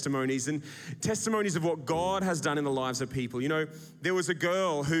amazing testimonies of what God has done in the lives of people. You know, there was a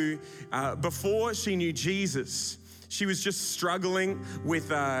girl who, before she knew Jesus, she was just struggling with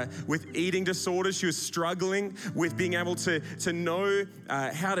eating disorders. She was struggling with being able to know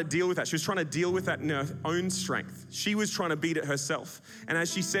how to deal with that. She was trying to deal with that in her own strength. She was trying to beat it herself. And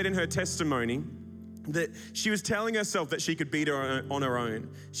as she said in her testimony, that she was telling herself that she could beat it on her own.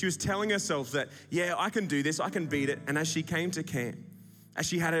 She was telling herself that, yeah, I can do this, I can beat it. And as she came to camp, as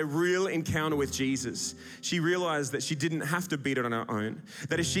she had a real encounter with Jesus, she realized that she didn't have to beat it on her own.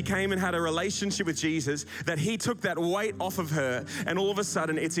 That if she came and had a relationship with Jesus, that he took that weight off of her, and all of a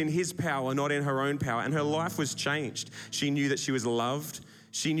sudden it's in his power, not in her own power. And her life was changed. She knew that she was loved.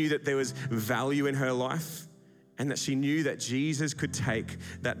 She knew that there was value in her life, and that she knew that Jesus could take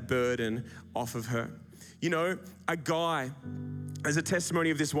that burden off of her. You know, a guy, as a testimony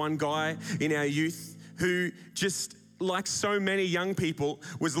of this one guy in our youth who just, like so many young people,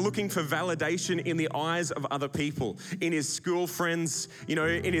 was looking for validation in the eyes of other people, in his school friends, you know,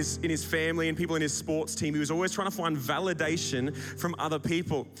 in his family and people in his sports team. He was always trying to find validation from other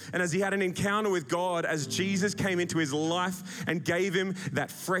people. And as he had an encounter with God, as Jesus came into his life and gave him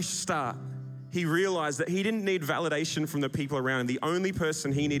that fresh start, he realized that he didn't need validation from the people around him. The only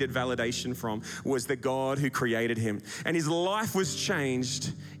person he needed validation from was the God who created him. And his life was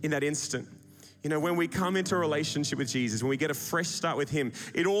changed in that instant. You know, when we come into a relationship with Jesus, when we get a fresh start with him,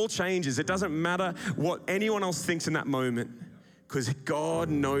 it all changes. It doesn't matter what anyone else thinks in that moment, because God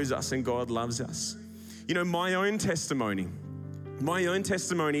knows us and God loves us. You know, my own testimony,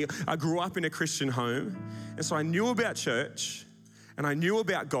 I grew up in a Christian home, and so I knew about church and I knew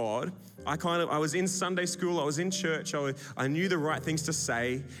about God. I was in Sunday school, I was in church, I knew the right things to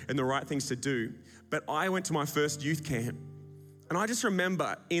say and the right things to do. But I went to my first youth camp, and I just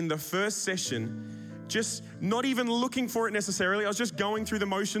remember in the first session, just not even looking for it necessarily. I was just going through the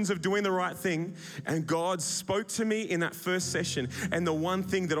motions of doing the right thing, and God spoke to me in that first session. And the one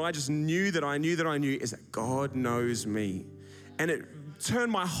thing that I just knew is that God knows me. And it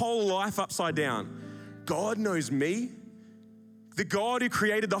turned my whole life upside down. God knows me. The God who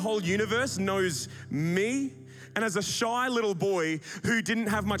created the whole universe knows me. And as a shy little boy who didn't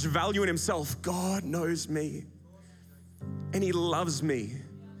have much value in himself, God knows me. And he loves me.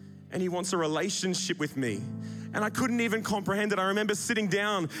 and he wants a relationship with me. And I couldn't even comprehend it. I remember sitting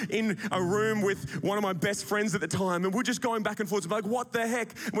down in a room with one of my best friends at the time, and we're just going back and forth, like, what the heck?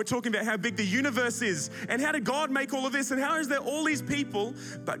 And we're talking about how big the universe is, and how did God make all of this, and how is there all these people?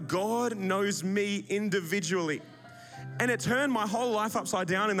 But God knows me individually. And it turned my whole life upside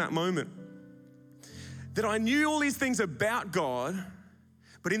down in that moment. That I knew all these things about God,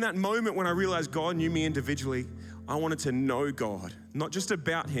 but in that moment when I realized God knew me individually, I wanted to know God, not just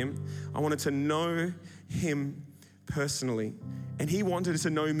about him. I wanted to know him personally. And he wanted to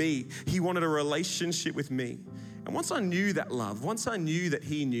know me. He wanted a relationship with me. And once I knew that love, once I knew that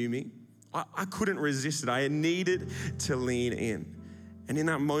he knew me, I couldn't resist it. I needed to lean in. And in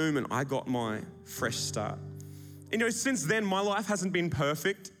that moment, I got my fresh start. You know, since then, my life hasn't been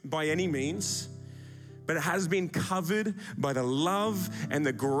perfect by any means, but it has been covered by the love and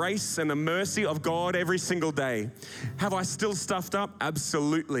the grace and the mercy of God every single day. Have I still stuffed up?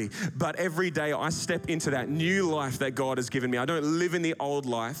 Absolutely. But every day I step into that new life that God has given me. I don't live in the old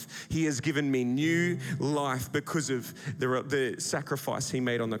life. He has given me new life because of the sacrifice he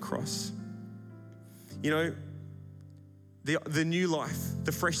made on the cross. You know, the new life,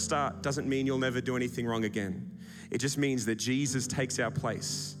 the fresh start doesn't mean you'll never do anything wrong again. It just means that Jesus takes our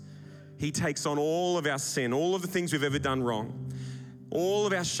place. He takes on all of our sin, all of the things we've ever done wrong, all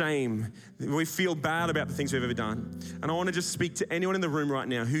of our shame. We feel bad about the things we've ever done. And I want to just speak to anyone in the room right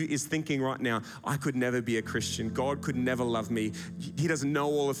now who is thinking right now, I could never be a Christian. God could never love me. He doesn't know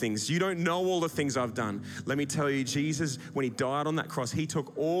all the things. You don't know all the things I've done. Let me tell you, Jesus, when he died on that cross, he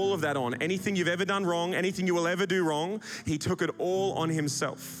took all of that on. Anything you've ever done wrong, anything you will ever do wrong, he took it all on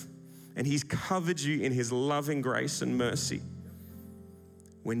himself. And he's covered you in his loving grace and mercy.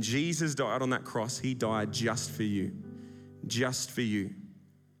 When Jesus died on that cross, he died just for you. Just for you.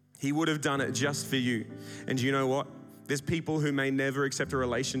 He would have done it just for you. And you know what? There's people who may never accept a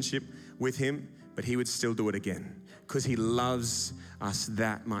relationship with him, but he would still do it again because he loves us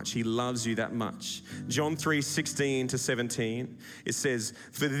that much. He loves you that much. John 3:16-17, it says,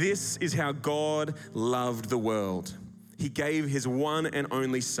 "For this is how God loved the world. He gave his one and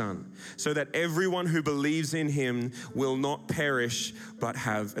only Son, so that everyone who believes in him will not perish, but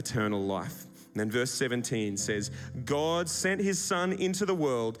have eternal life." And then verse 17 says, "God sent his Son into the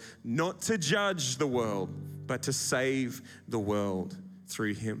world, not to judge the world, but to save the world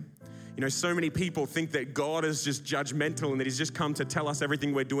through him." You know, so many people think that God is just judgmental and that he's just come to tell us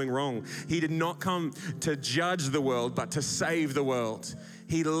everything we're doing wrong. He did not come to judge the world, but to save the world.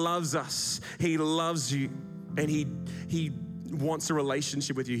 He loves us. He loves you. And he wants a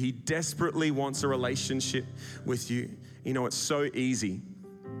relationship with you. He desperately wants a relationship with you. You know, it's so easy.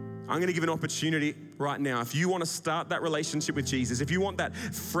 I'm going to give an opportunity right now. If you want to start that relationship with Jesus, if you want that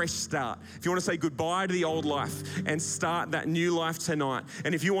fresh start, if you want to say goodbye to the old life and start that new life tonight,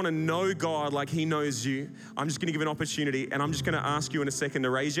 and if you want to know God like he knows you, I'm just going to give an opportunity, and I'm just going to ask you in a second to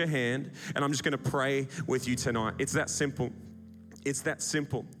raise your hand, and I'm just going to pray with you tonight. It's that simple. It's that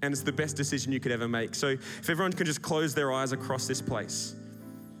simple, and it's the best decision you could ever make. So if everyone can just close their eyes across this place.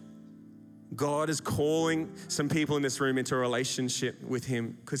 God is calling some people in this room into a relationship with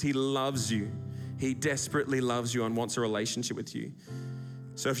him because he loves you. He desperately loves you and wants a relationship with you.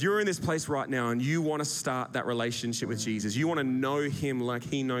 So if you're in this place right now and you want to start that relationship with Jesus, you want to know him like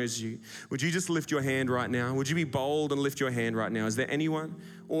he knows you, would you just lift your hand right now? Would you be bold and lift your hand right now? Is there anyone?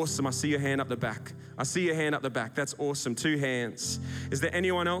 Awesome. I see your hand up the back. I see your hand up the back. That's awesome. 2 hands. Is there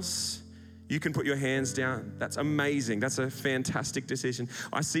anyone else? You can put your hands down. That's amazing. That's a fantastic decision.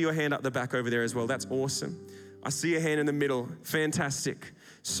 I see your hand up the back over there as well. That's awesome. I see your hand in the middle. Fantastic.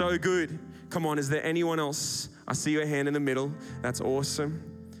 So good. Come on, is there anyone else? I see your hand in the middle. That's awesome.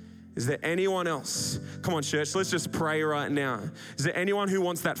 Is there anyone else? Come on, church, let's just pray right now. Is there anyone who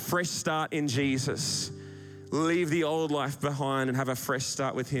wants that fresh start in Jesus? Leave the old life behind and have a fresh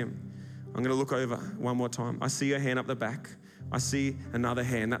start with him. I'm going to look over one more time. I see your hand up the back. I see another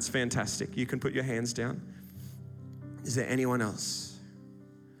hand. That's fantastic. You can put your hands down. Is there anyone else?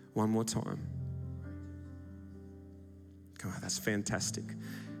 One more time. God, that's fantastic.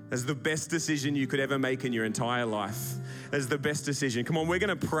 That's the best decision you could ever make in your entire life. That's the best decision. Come on, we're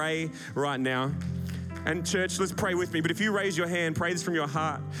going to pray right now. And church, let's pray with me. But if you raise your hand, pray this from your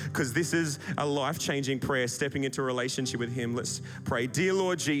heart, because this is a life-changing prayer, stepping into a relationship with him. Let's pray. Dear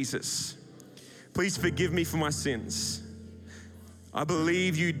Lord Jesus, please forgive me for my sins. I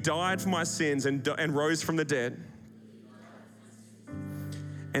believe you died for my sins and rose from the dead.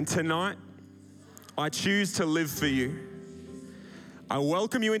 And tonight, I choose to live for you. I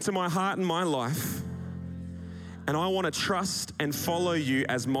welcome you into my heart and my life, and I want to trust and follow you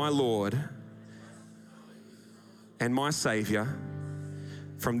as my Lord and my Savior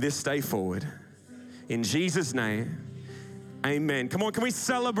from this day forward. In Jesus' name, amen. Come on, can we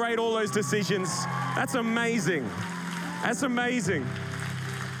celebrate all those decisions? That's amazing. That's amazing.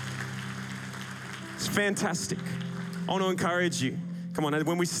 It's fantastic. I want to encourage you. Come on,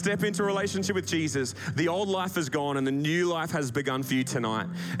 when we step into a relationship with Jesus, the old life is gone and the new life has begun for you tonight.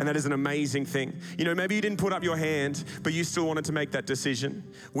 And that is an amazing thing. You know, maybe you didn't put up your hand, but you still wanted to make that decision.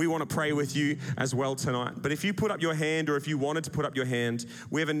 We want to pray with you as well tonight. But if you put up your hand, or if you wanted to put up your hand,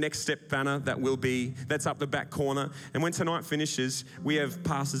 we have a next step banner that's up the back corner. And when tonight finishes, we have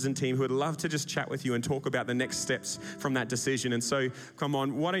pastors and team who would love to just chat with you and talk about the next steps from that decision. And so, come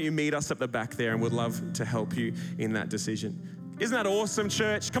on, why don't you meet us at the back there, and we'd love to help you in that decision. Isn't that awesome,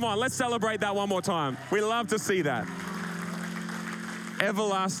 church? Come on, let's celebrate that one more time. We love to see that.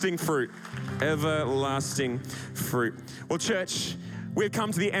 Everlasting fruit. Everlasting fruit. Well, church, we've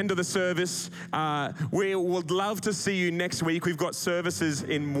come to the end of the service. We would love to see you next week. We've got services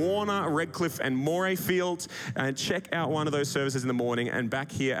in Warner, Redcliffe, and Morayfield. And check out one of those services in the morning, and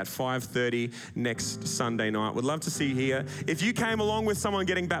back here at 5:30 next Sunday night. We'd love to see you here. If you came along with someone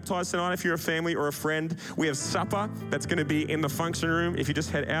getting baptized tonight, if you're a family or a friend, we have supper that's going to be in the function room. If you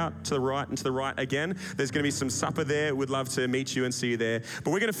just head out to the right and to the right again, there's going to be some supper there. We'd love to meet you and see you there.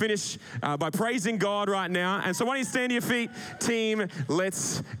 But we're going to finish by praising God right now. And so why don't you stand to your feet, team?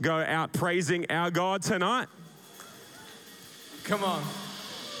 Let's go out praising our God tonight. Come on.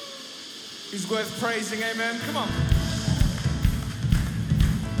 He's worth praising, amen. Come on.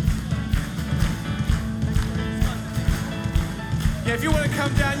 Yeah, if you want to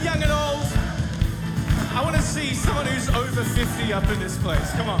come down, young and old, I want to see someone who's over 50 up in this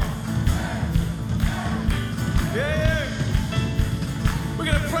place. Come on. Yeah. We're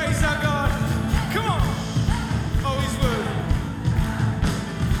going to praise our God. Come on. Oh, he's worthy.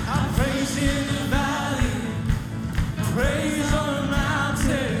 Praise in the valley, praise on the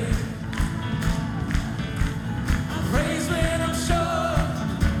mountain. I praise when I'm sure,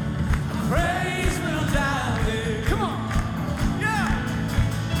 I praise when I'm doubting. Come on, yeah.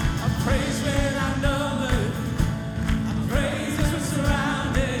 I praise when I know it, I praise as we're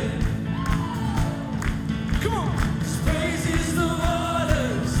surrounded. Come on, this praise is the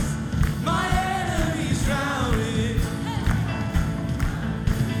waters my enemies drowning.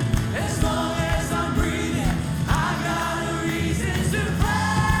 As long as I'm breathing, I got a reason to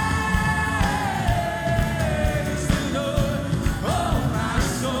praise the Lord, oh my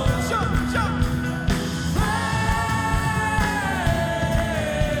soul. Jump, jump.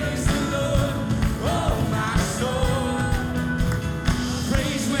 Praise the Lord, oh my soul.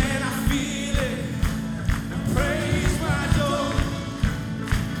 Praise when I feel it, and praise when I don't.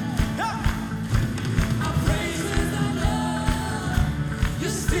 I praise when I know you're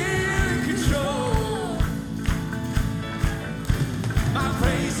still in control. My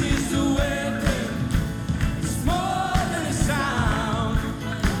praise is the weapon, it's more than a sound.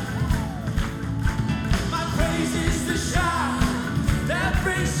 My praise is the shout that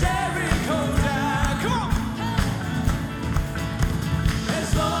brings Jericho down. Come on. As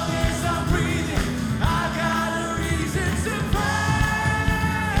long as I'm breathing, I got a reason to praise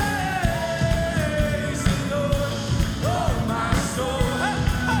the Lord, oh my soul. Hey,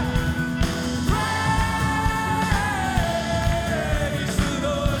 hey. Praise the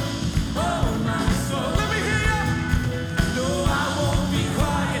Lord, oh my soul. Let me hear you. No, I won't be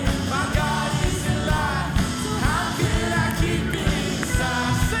quiet. My God is alive. How can I keep it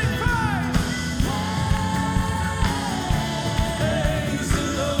inside? Sing praise. Praise the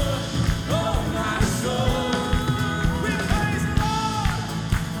Lord, oh my soul. We praise the Lord.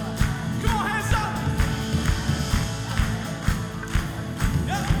 Come on, hands up.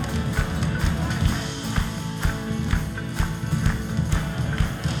 Yeah.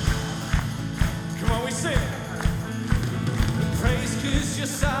 Come on, we sing. Praise 'cause you're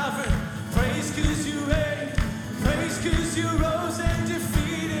sovereign. Praise 'cause you reign. Praise 'cause you rose and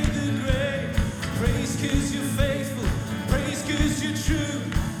defeated the grave. Praise 'cause you're faithful. Praise 'cause you're true.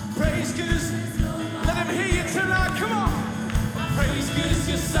 Praise 'cause let him hear you tonight. Come on. Praise 'cause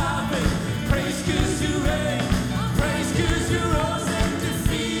you're sovereign. Praise 'cause you reign. Praise 'cause you rose and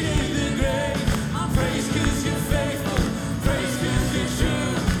defeated the grave. Praise 'cause you're faithful. Praise 'cause you're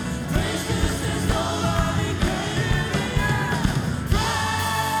true. Praise 'cause there's nobody greater than you.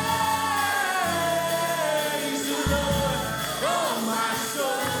 Praise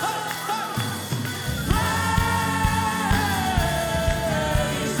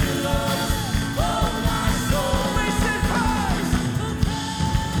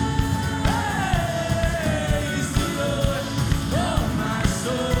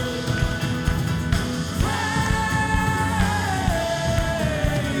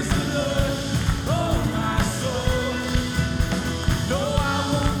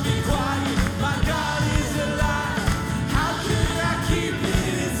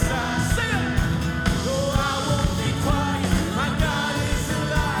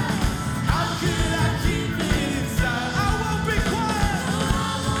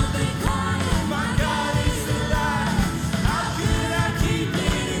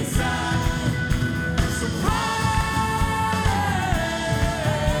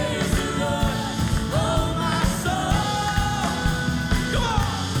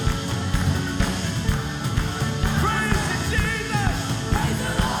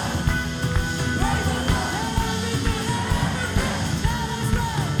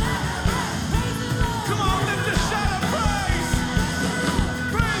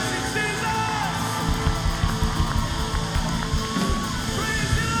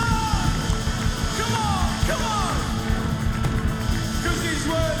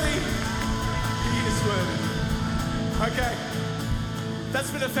Okay. That's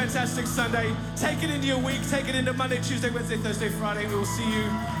been a fantastic Sunday. Take it into your week. Take it into Monday, Tuesday, Wednesday, Thursday, Friday. We will see you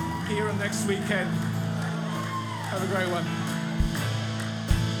here on next weekend. Have a great one.